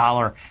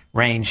 $28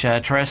 range.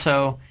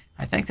 Teresa,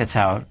 I think that's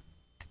how,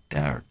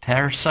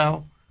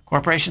 Teresa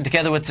Corporation,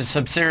 together with the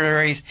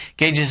subsidiaries,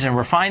 engages in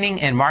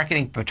refining and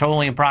marketing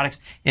petroleum products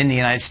in the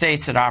United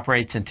States. It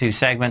operates in two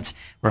segments,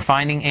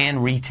 refining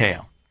and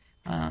retail.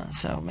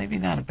 So maybe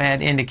not a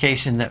bad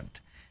indication that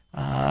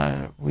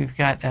we've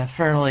got a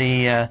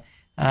fairly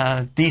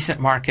decent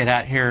market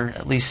out here,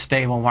 at least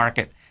stable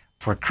market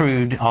for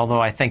crude,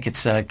 although I think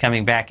it's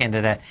coming back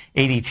into that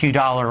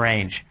 $82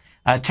 range.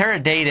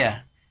 Teradata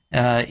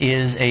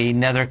is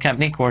another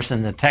company, of course,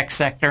 in the tech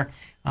sector,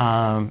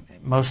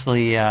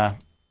 mostly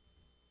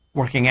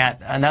working at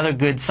another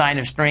good sign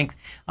of strength,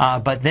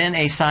 but then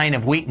a sign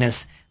of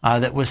weakness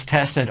that was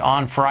tested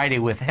on Friday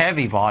with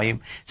heavy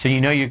volume. So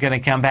you're going to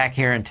come back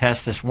here and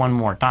test this one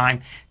more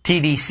time.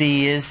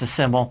 TDC is the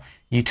symbol.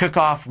 You took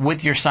off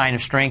with your sign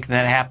of strength, and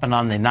that happened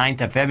on the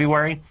 9th of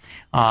February.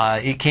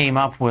 It came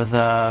up with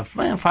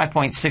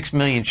 5.6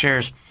 million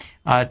shares.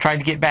 Tried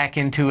to get back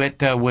into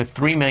it with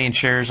 3 million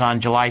shares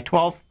on July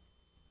 12th.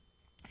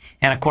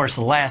 And, of course,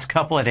 the last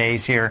couple of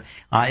days here,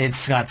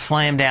 it's got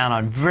slammed down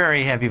on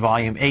very heavy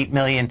volume,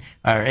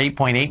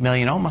 8.8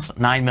 million, almost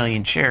 9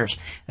 million shares.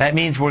 That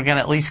means we're going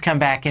to at least come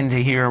back into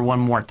here one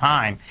more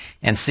time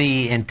and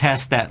see and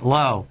test that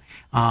low.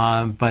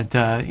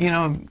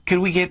 Could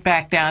we get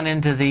back down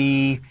into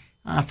the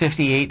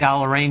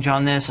 $58 range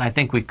on this. I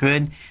think we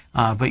could,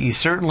 but you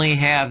certainly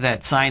have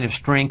that sign of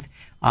strength.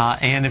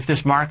 And if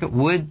this market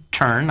would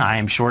turn, I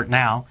am short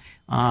now,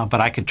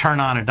 but I could turn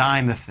on a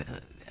dime if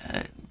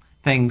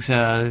things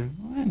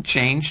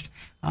changed.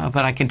 But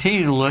I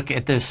continue to look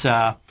at this,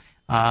 as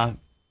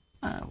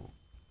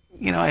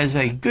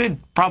a good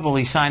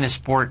probably sign of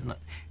support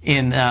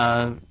in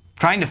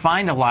trying to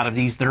find a lot of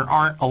these. There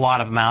aren't a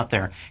lot of them out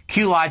there.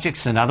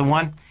 QLogic's another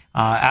one.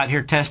 Out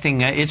here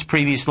testing its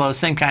previous low,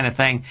 same kind of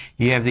thing.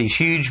 You have these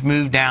huge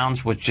move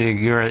downs, which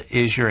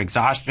is your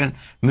exhaustion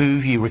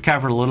move. You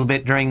recover a little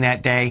bit during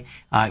that day.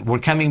 We're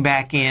coming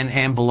back in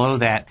and below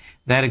that.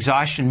 That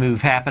exhaustion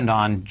move happened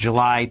on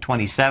July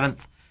 27th.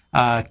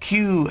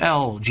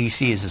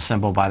 QLGC is a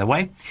symbol, by the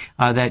way.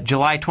 That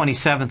July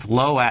 27th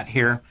low out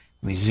here.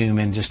 Let me zoom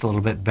in just a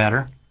little bit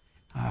better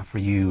for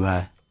you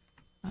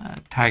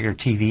Tiger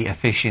TV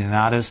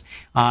aficionados.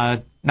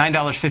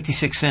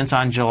 $9.56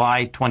 on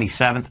July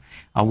 27th.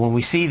 When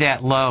we see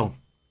that low,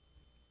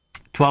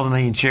 12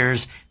 million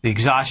shares, the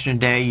exhaustion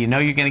day, you know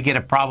you're going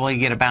to probably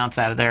get a bounce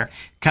out of there.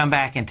 Come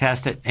back and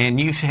test it, and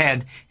you've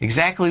had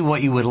exactly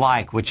what you would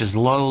like, which is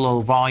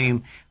low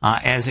volume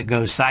as it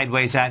goes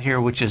sideways out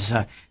here, which is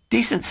a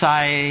decent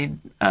side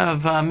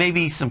of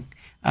maybe some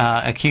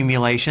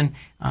accumulation.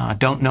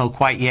 Don't know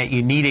quite yet.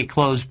 You need a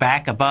close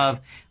back above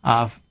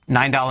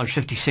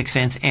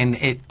 $9.56, and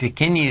it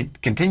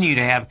continue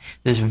to have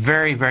this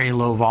very, very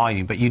low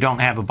volume, but you don't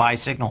have a buy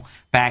signal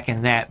back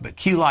in that. But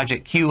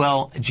QLogic,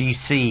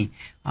 QLGC,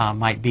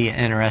 might be an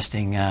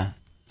interesting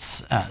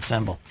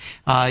symbol.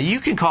 You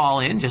can call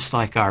in, just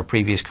like our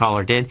previous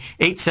caller did,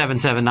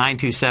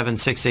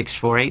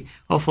 877-927-6648.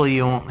 Hopefully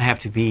you won't have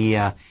to be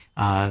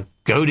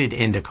goaded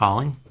into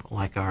calling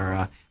like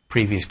our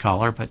previous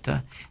caller,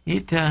 but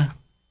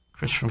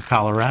Chris from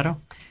Colorado.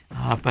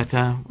 But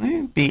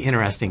it'd be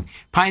interesting.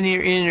 Pioneer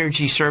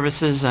Energy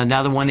Services,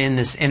 another one in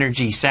this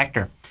energy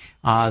sector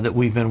that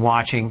we've been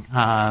watching.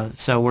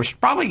 So we're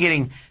probably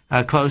getting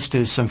close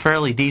to some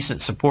fairly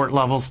decent support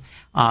levels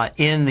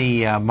in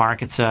the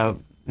markets.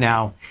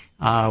 Now,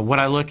 what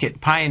I look at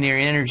Pioneer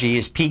Energy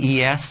is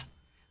PES.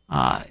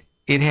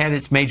 It had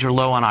its major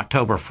low on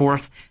October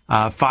 4th,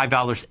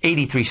 $5.83,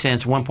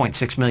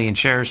 1.6 million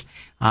shares.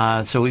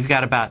 So we've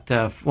got about,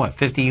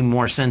 50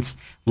 more cents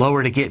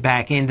lower to get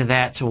back into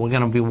that. So we're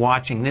going to be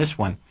watching this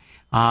one.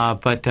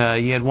 But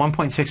you had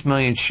 1.6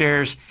 million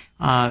shares.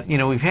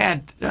 We've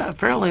had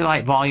fairly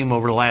light volume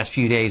over the last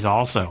few days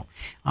also.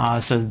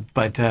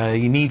 But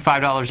you need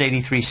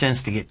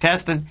 $5.83 to get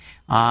tested.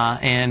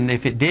 And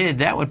if it did,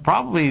 that would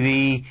probably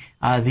be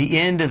the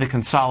end of the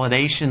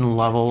consolidation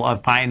level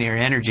of Pioneer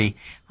Energy.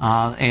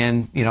 At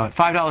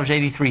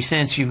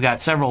 $5.83, you've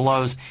got several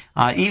lows.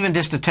 Even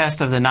just a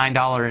test of the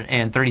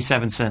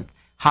 $9.37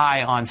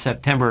 high on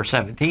September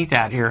 17th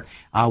out here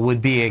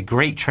would be a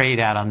great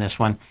trade out on this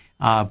one.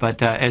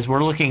 But as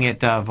we're looking at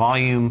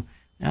volume,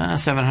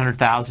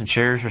 700,000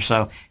 shares or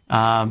so,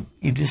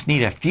 you just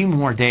need a few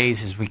more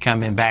days as we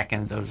come in back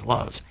into those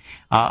lows.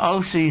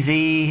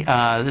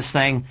 OCZ, this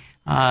thing,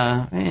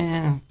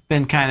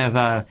 been kind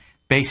of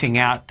basing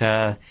out.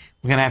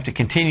 We're going to have to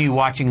continue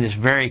watching this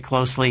very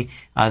closely.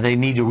 They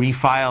need to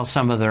refile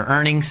some of their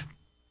earnings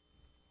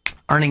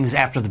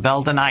after the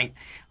bell tonight.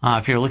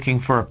 If you're looking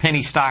for a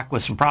penny stock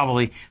with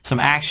probably some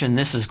action,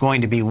 this is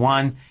going to be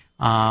one.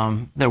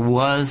 There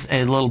was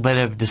a little bit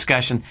of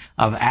discussion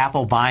of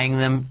Apple buying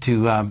them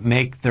to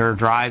make their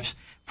drives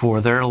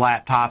for their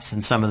laptops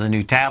and some of the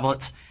new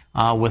tablets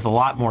with a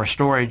lot more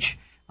storage.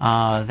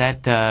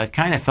 That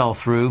kind of fell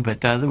through,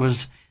 but there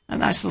was a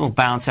nice little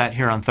bounce out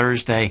here on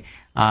Thursday,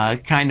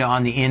 kind of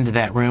on the end of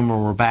that room where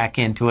we're back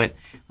into it.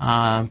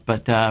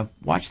 But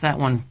watch that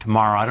one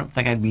tomorrow. I don't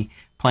think I'd be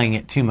playing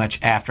it too much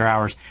after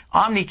hours.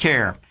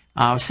 Omnicare.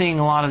 Seeing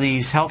a lot of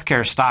these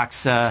healthcare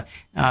stocks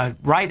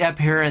right up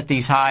here at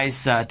these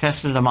highs,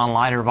 tested them on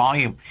lighter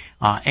volume.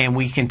 And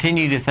we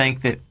continue to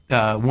think that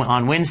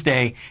on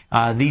Wednesday,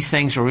 these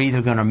things are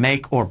either going to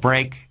make or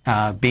break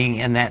being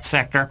in that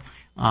sector.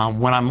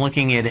 When I'm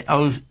looking at it,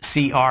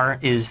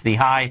 OCR is the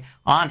high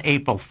on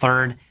April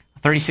 3rd,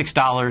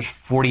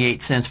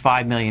 $36.48,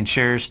 5 million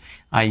shares.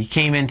 You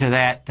came into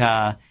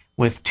that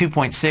with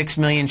 2.6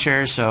 million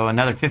shares, so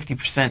another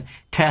 50%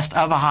 test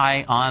of a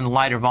high on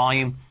lighter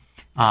volume.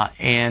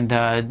 And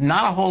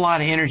not a whole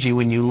lot of energy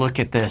when you look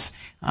at this.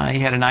 You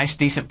had a nice,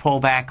 decent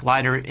pullback,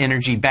 lighter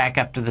energy back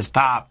up to this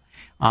top.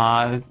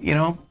 On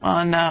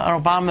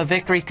Obama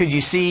victory, could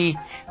you see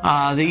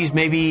these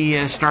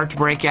maybe start to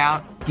break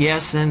out?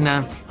 Yes,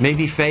 and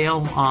maybe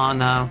fail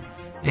on a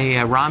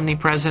Romney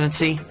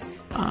presidency.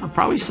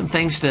 Probably some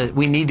things that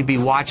we need to be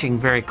watching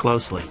very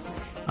closely.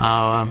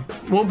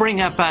 We'll bring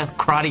up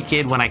Karate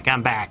Kid when I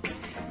come back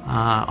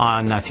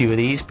on a few of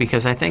these,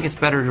 because I think it's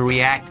better to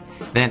react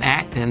than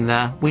act,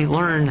 and we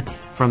learn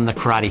from the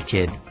Karate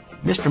Kid.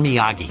 Mr.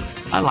 Miyagi.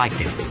 I liked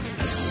him.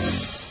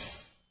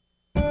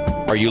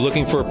 Are you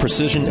looking for a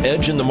precision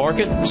edge in the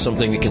market?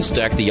 Something that can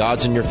stack the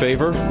odds in your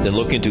favor? Then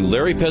look into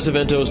Larry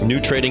Pesavento's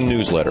new trading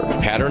newsletter,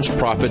 Patterns,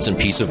 Profits, and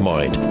Peace of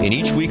Mind. In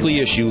each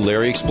weekly issue,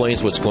 Larry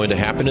explains what's going to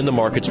happen in the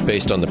markets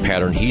based on the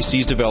pattern he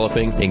sees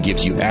developing and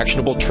gives you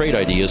actionable trade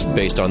ideas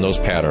based on those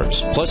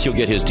patterns. Plus, you'll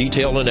get his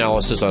detailed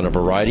analysis on a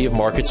variety of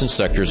markets and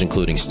sectors,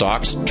 including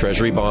stocks,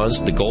 treasury bonds,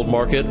 the gold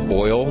market,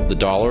 oil, the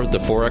dollar, the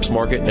forex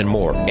market, and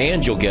more.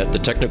 And you'll get the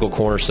Technical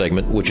Corner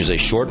segment, which is a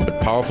short but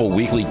powerful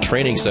weekly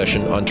training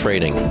session on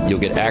trading.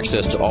 You'll get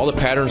access to all the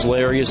patterns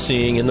Larry is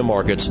seeing in the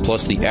markets,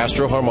 plus the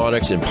Astro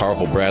Harmonics and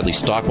powerful Bradley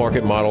stock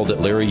market model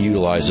that Larry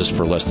utilizes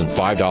for less than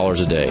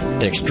 $5 a day.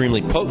 An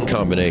extremely potent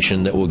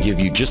combination that will give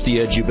you just the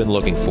edge you've been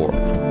looking for.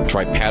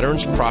 Try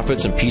Patterns,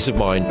 Profits, and Peace of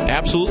Mind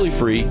absolutely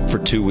free for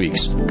 2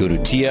 weeks. Go to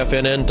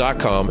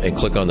tfnn.com and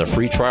click on the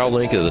free trial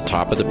link at the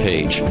top of the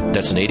page.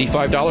 That's an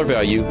 $85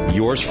 value,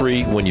 yours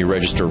free when you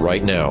register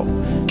right now.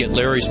 Get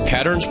Larry's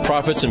Patterns,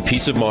 Profits, and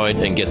Peace of Mind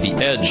and get the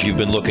edge you've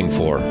been looking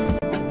for.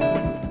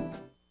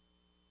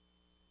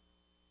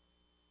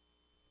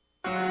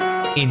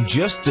 In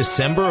just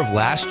December of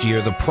last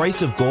year, the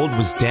price of gold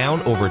was down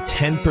over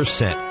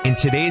 10%. In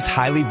today's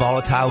highly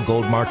volatile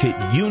gold market,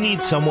 you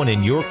need someone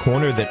in your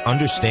corner that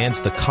understands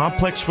the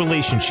complex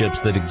relationships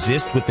that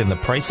exist within the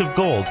price of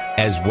gold,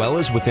 as well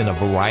as within a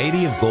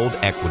variety of gold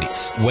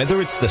equities.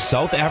 Whether it's the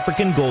South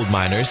African gold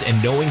miners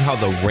and knowing how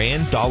the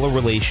Rand-dollar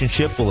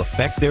relationship will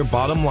affect their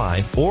bottom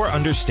line, or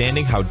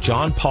understanding how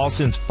John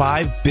Paulson's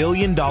 $5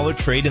 billion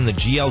trade in the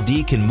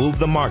GLD can move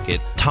the market,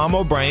 Tom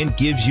O'Brien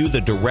gives you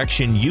the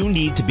direction you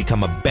need to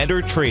become a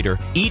better trader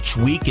each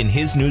week in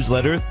his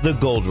newsletter, The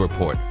Gold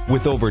Report.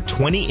 With over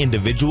 20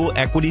 individual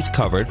equities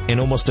covered and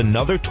almost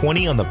another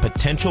 20 on the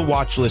potential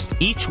watch list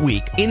each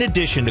week, in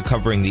addition to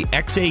covering the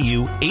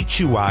XAU,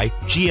 HUI,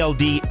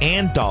 GLD,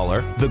 and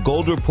dollar, The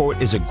Gold Report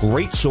is a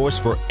great source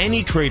for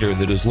any trader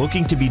that is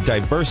looking to be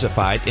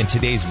diversified in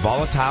today's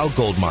volatile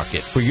gold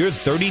market. For your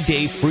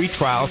 30-day free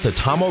trial to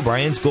Tom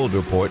O'Brien's Gold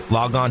Report,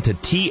 log on to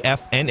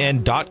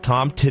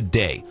tfnn.com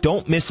today.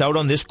 Don't miss out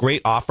on this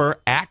great offer.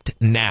 Act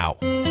now.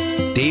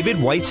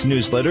 David White's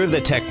newsletter,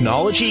 The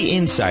Technology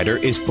Insider,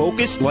 is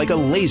focused like a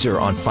laser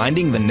on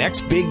finding the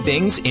next big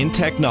things in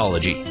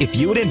technology. If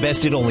you had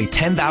invested only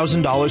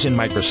 $10,000 in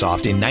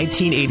Microsoft in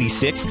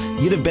 1986,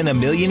 you'd have been a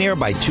millionaire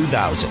by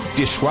 2000.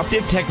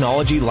 Disruptive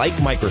technology like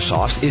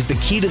Microsoft's is the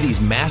key to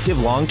these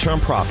massive long-term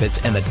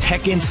profits, and the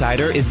Tech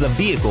Insider is the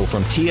vehicle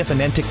from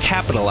TFNN to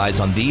capitalize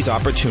on these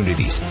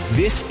opportunities.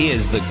 This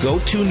is the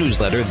go-to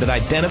newsletter that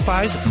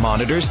identifies,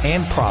 monitors,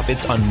 and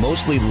profits on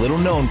mostly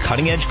little-known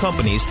cutting-edge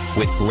companies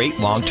with great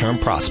long-term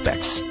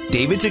prospects.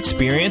 David's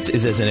experience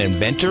is as an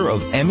inventor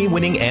of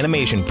Emmy-winning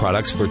animation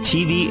products for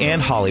TV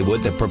and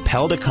Hollywood that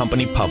propelled a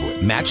company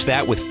public. Match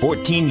that with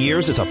 14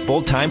 years as a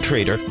full-time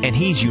trader, and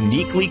he's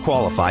uniquely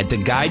qualified to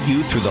guide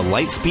you through the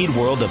light-speed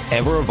world of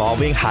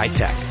ever-evolving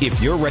high-tech. If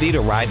you're ready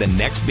to ride the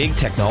next big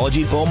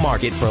technology bull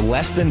market for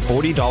less than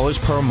 $40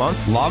 per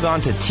month, log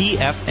on to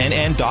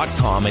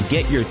tfnn.com and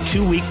get your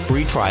 2-week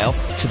free trial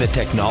to the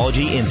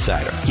Technology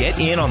Insider. Get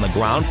in on the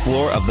ground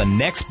floor of the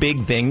next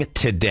big thing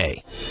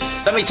today.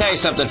 Let me tell you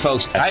something,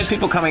 folks. I have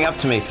people coming up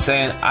to me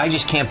saying, I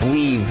just can't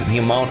believe the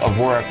amount of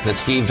work that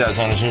Steve does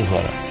on his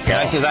newsletter. And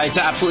I says, I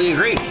absolutely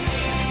agree.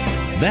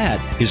 That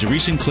is a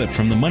recent clip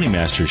from the Money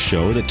Masters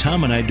show that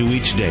Tom and I do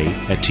each day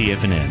at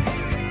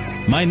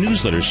TFNN. My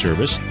newsletter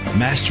service,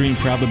 Mastering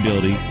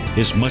Probability,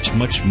 is much,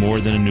 much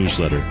more than a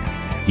newsletter.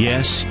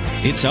 Yes,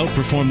 it's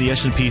outperformed the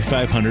S&P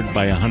 500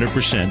 by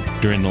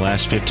 100% during the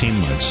last 15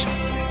 months.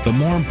 But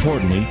more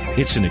importantly,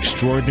 it's an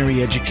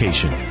extraordinary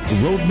education, a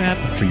roadmap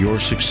for your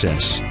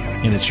success.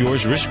 And it's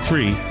yours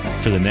risk-free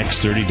for the next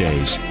 30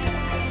 days.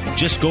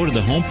 Just go to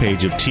the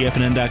homepage of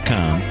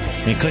TFNN.com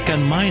and click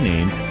on my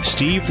name,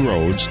 Steve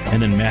Rhodes,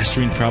 and then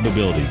Mastering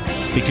Probability,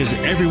 because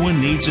everyone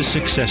needs a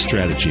success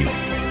strategy.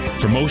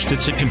 For most,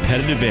 it's a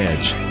competitive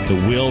edge, the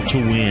will to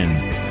win,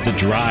 the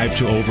drive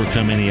to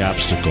overcome any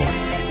obstacle.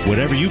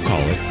 Whatever you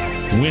call it,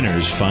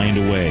 winners find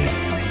a way.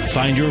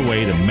 Find your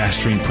way to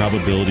Mastering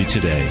Probability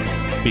today,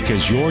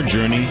 because your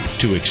journey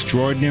to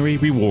extraordinary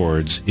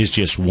rewards is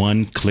just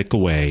one click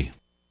away.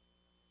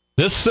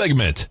 This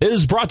segment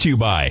is brought to you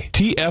by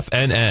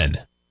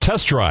TFNN.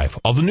 Test drive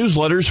all the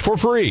newsletters for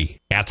free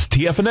at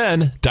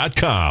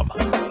tfnn.com.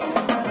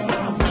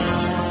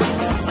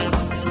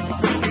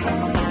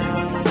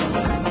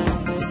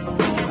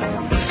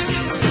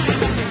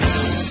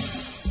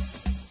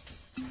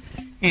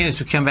 And as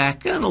we come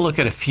back, going to look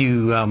at a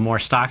few more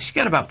stocks. You've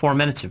got about 4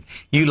 minutes if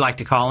you'd like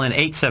to call in,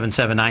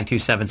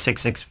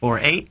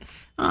 877-927-6648.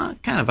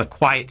 Kind of a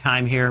quiet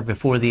time here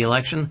before the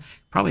election.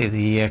 Probably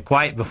the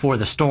quiet before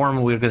the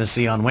storm we're going to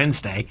see on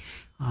Wednesday,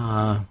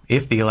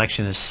 if the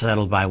election is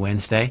settled by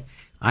Wednesday.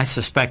 I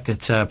suspect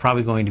it's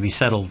probably going to be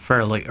settled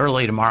fairly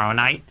early tomorrow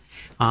night,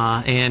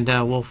 and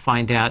we'll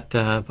find out.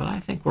 But I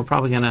think we're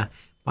probably going to,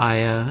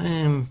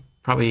 by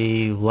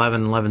probably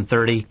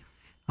 11:30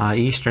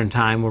 Eastern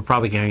time, we're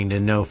probably going to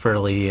know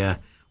fairly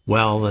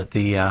well that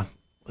the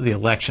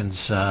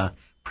election's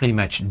pretty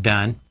much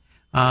done.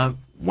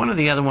 One of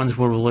the other ones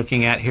we're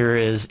looking at here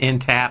is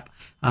Intapp.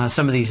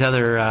 some of these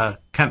other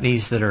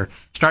companies that are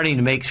starting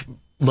to make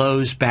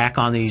lows back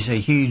on these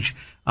huge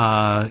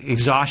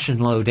exhaustion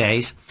low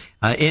days.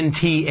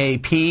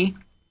 NTAP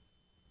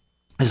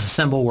is a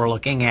symbol we're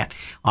looking at.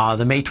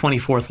 The May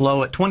 24th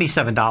low at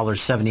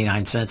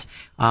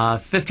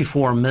 $27.79,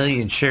 54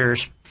 million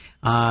shares.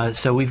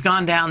 So we've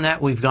gone down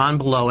that, we've gone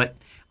below it.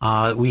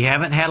 We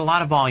haven't had a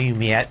lot of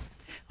volume yet.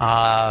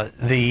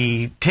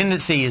 The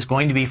tendency is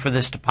going to be for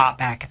this to pop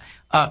back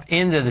up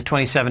into the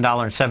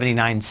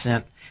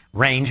 $27.79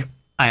 range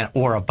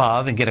or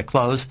above and get a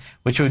close,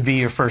 which would be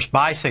your first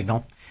buy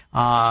signal.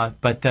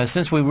 But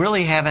since we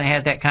really haven't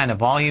had that kind of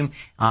volume,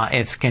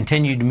 it's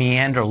continued to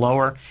meander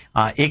lower.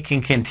 It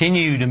can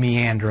continue to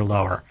meander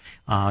lower.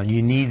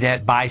 You need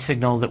that buy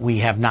signal that we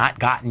have not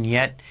gotten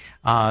yet.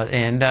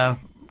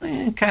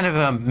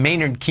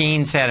 Maynard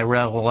Keynes had a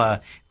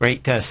real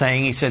great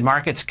saying. He said,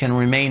 markets can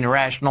remain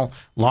irrational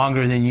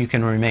longer than you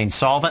can remain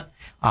solvent.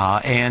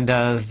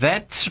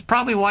 That's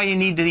probably why you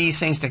need these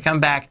things to come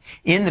back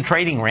in the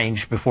trading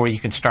range before you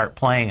can start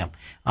playing them.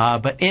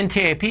 But in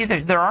TAP,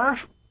 there are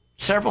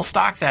several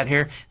stocks out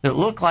here that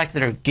look like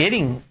they're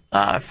getting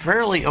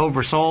fairly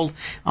oversold,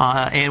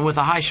 and with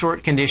a high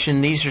short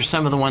condition, these are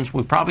some of the ones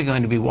we're probably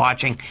going to be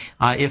watching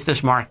if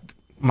this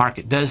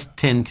market does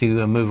tend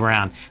to move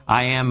around.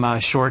 I am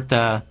short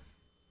the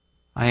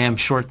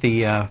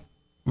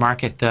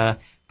market, but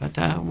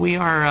we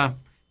are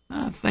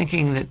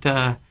thinking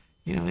that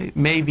it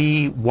may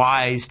be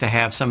wise to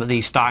have some of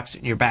these stocks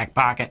in your back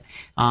pocket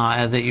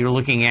that you're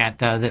looking at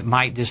that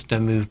might just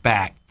move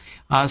back.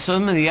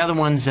 Some of the other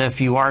ones, if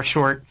you are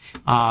short,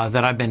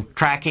 that I've been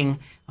tracking,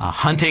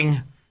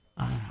 hunting.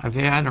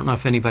 I don't know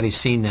if anybody's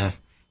seen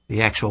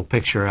the actual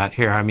picture out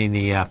here. I mean,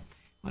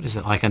 what is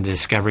it like on the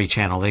Discovery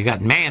Channel? They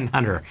got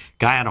Manhunter,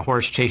 guy on a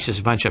horse chases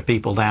a bunch of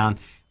people down.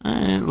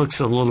 It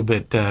looks a little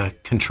bit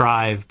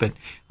contrived, but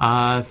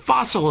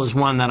Fossil is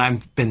one that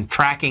I've been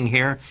tracking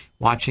here,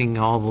 watching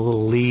all the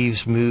little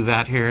leaves move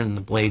out here and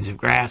the blades of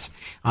grass.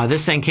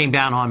 This thing came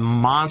down on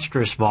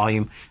monstrous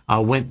volume,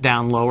 went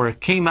down lower,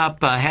 came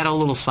up, had a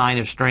little sign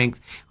of strength,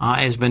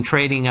 has been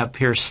trading up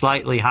here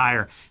slightly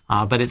higher,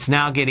 but it's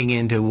now getting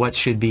into what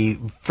should be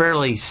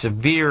fairly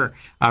severe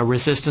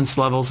resistance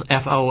levels.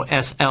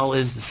 FOSL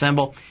is the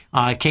symbol.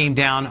 Came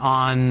down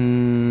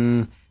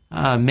on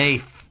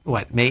May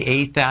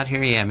 8th out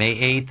here? Yeah,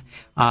 May 8th,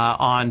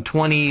 on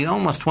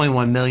almost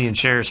 21 million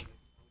shares.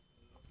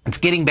 It's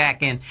getting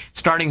back in,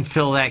 starting to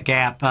fill that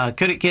gap.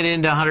 Could it get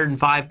into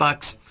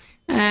 $105?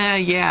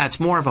 Yeah, it's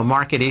more of a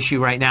market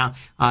issue right now.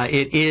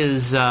 It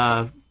is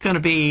going to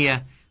be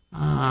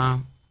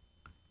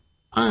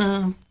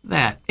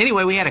that.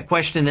 Anyway, we had a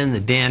question in the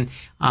den.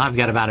 I've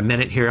got about a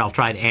minute here. I'll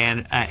try to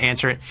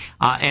answer it.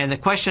 And the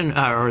question,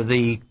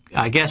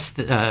 I guess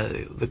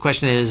the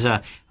question is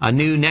a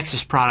new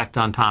Nexus product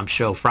on Tom's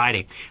show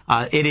Friday.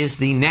 It is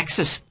the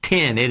Nexus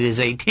 10. It is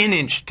a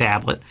 10-inch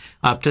tablet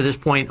up to this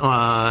point,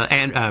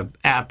 and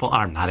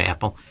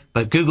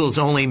but Google's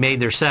only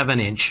made their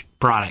 7-inch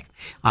product.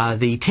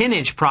 The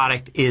 10-inch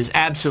product is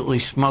absolutely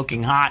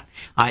smoking hot.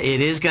 It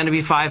is going to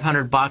be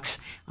 $500.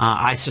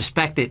 I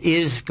suspect it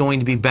is going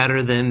to be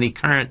better than the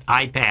current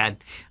iPad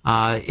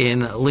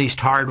in at least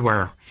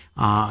hardware.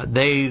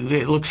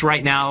 It looks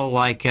right now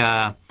like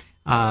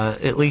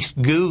at least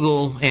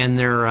Google and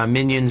their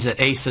minions at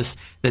Asus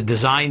that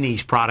design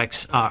these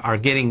products are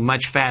getting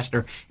much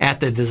faster at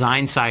the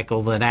design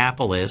cycle than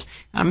Apple is.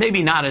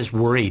 Maybe not as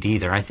worried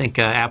either. I think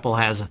Apple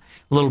has a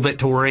little bit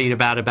to worry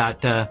about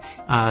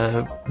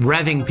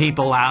revving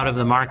people out of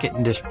the market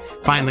and just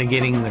finally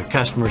getting their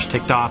customers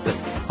ticked off that,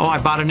 oh, I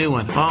bought a new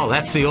one. Oh,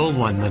 that's the old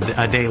one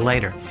a day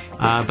later.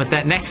 But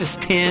that Nexus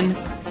 10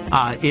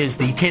 is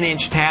the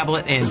 10-inch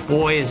tablet, and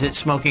boy, is it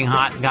smoking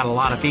hot and got a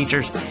lot of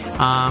features.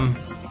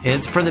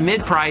 It's for the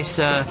mid-price.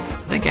 I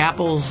think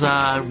Apple's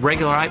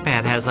regular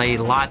iPad has a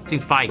lot to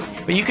fight.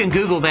 But you can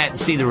Google that and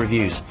see the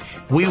reviews.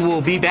 We will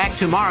be back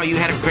tomorrow. You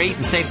had a great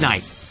and safe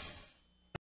night.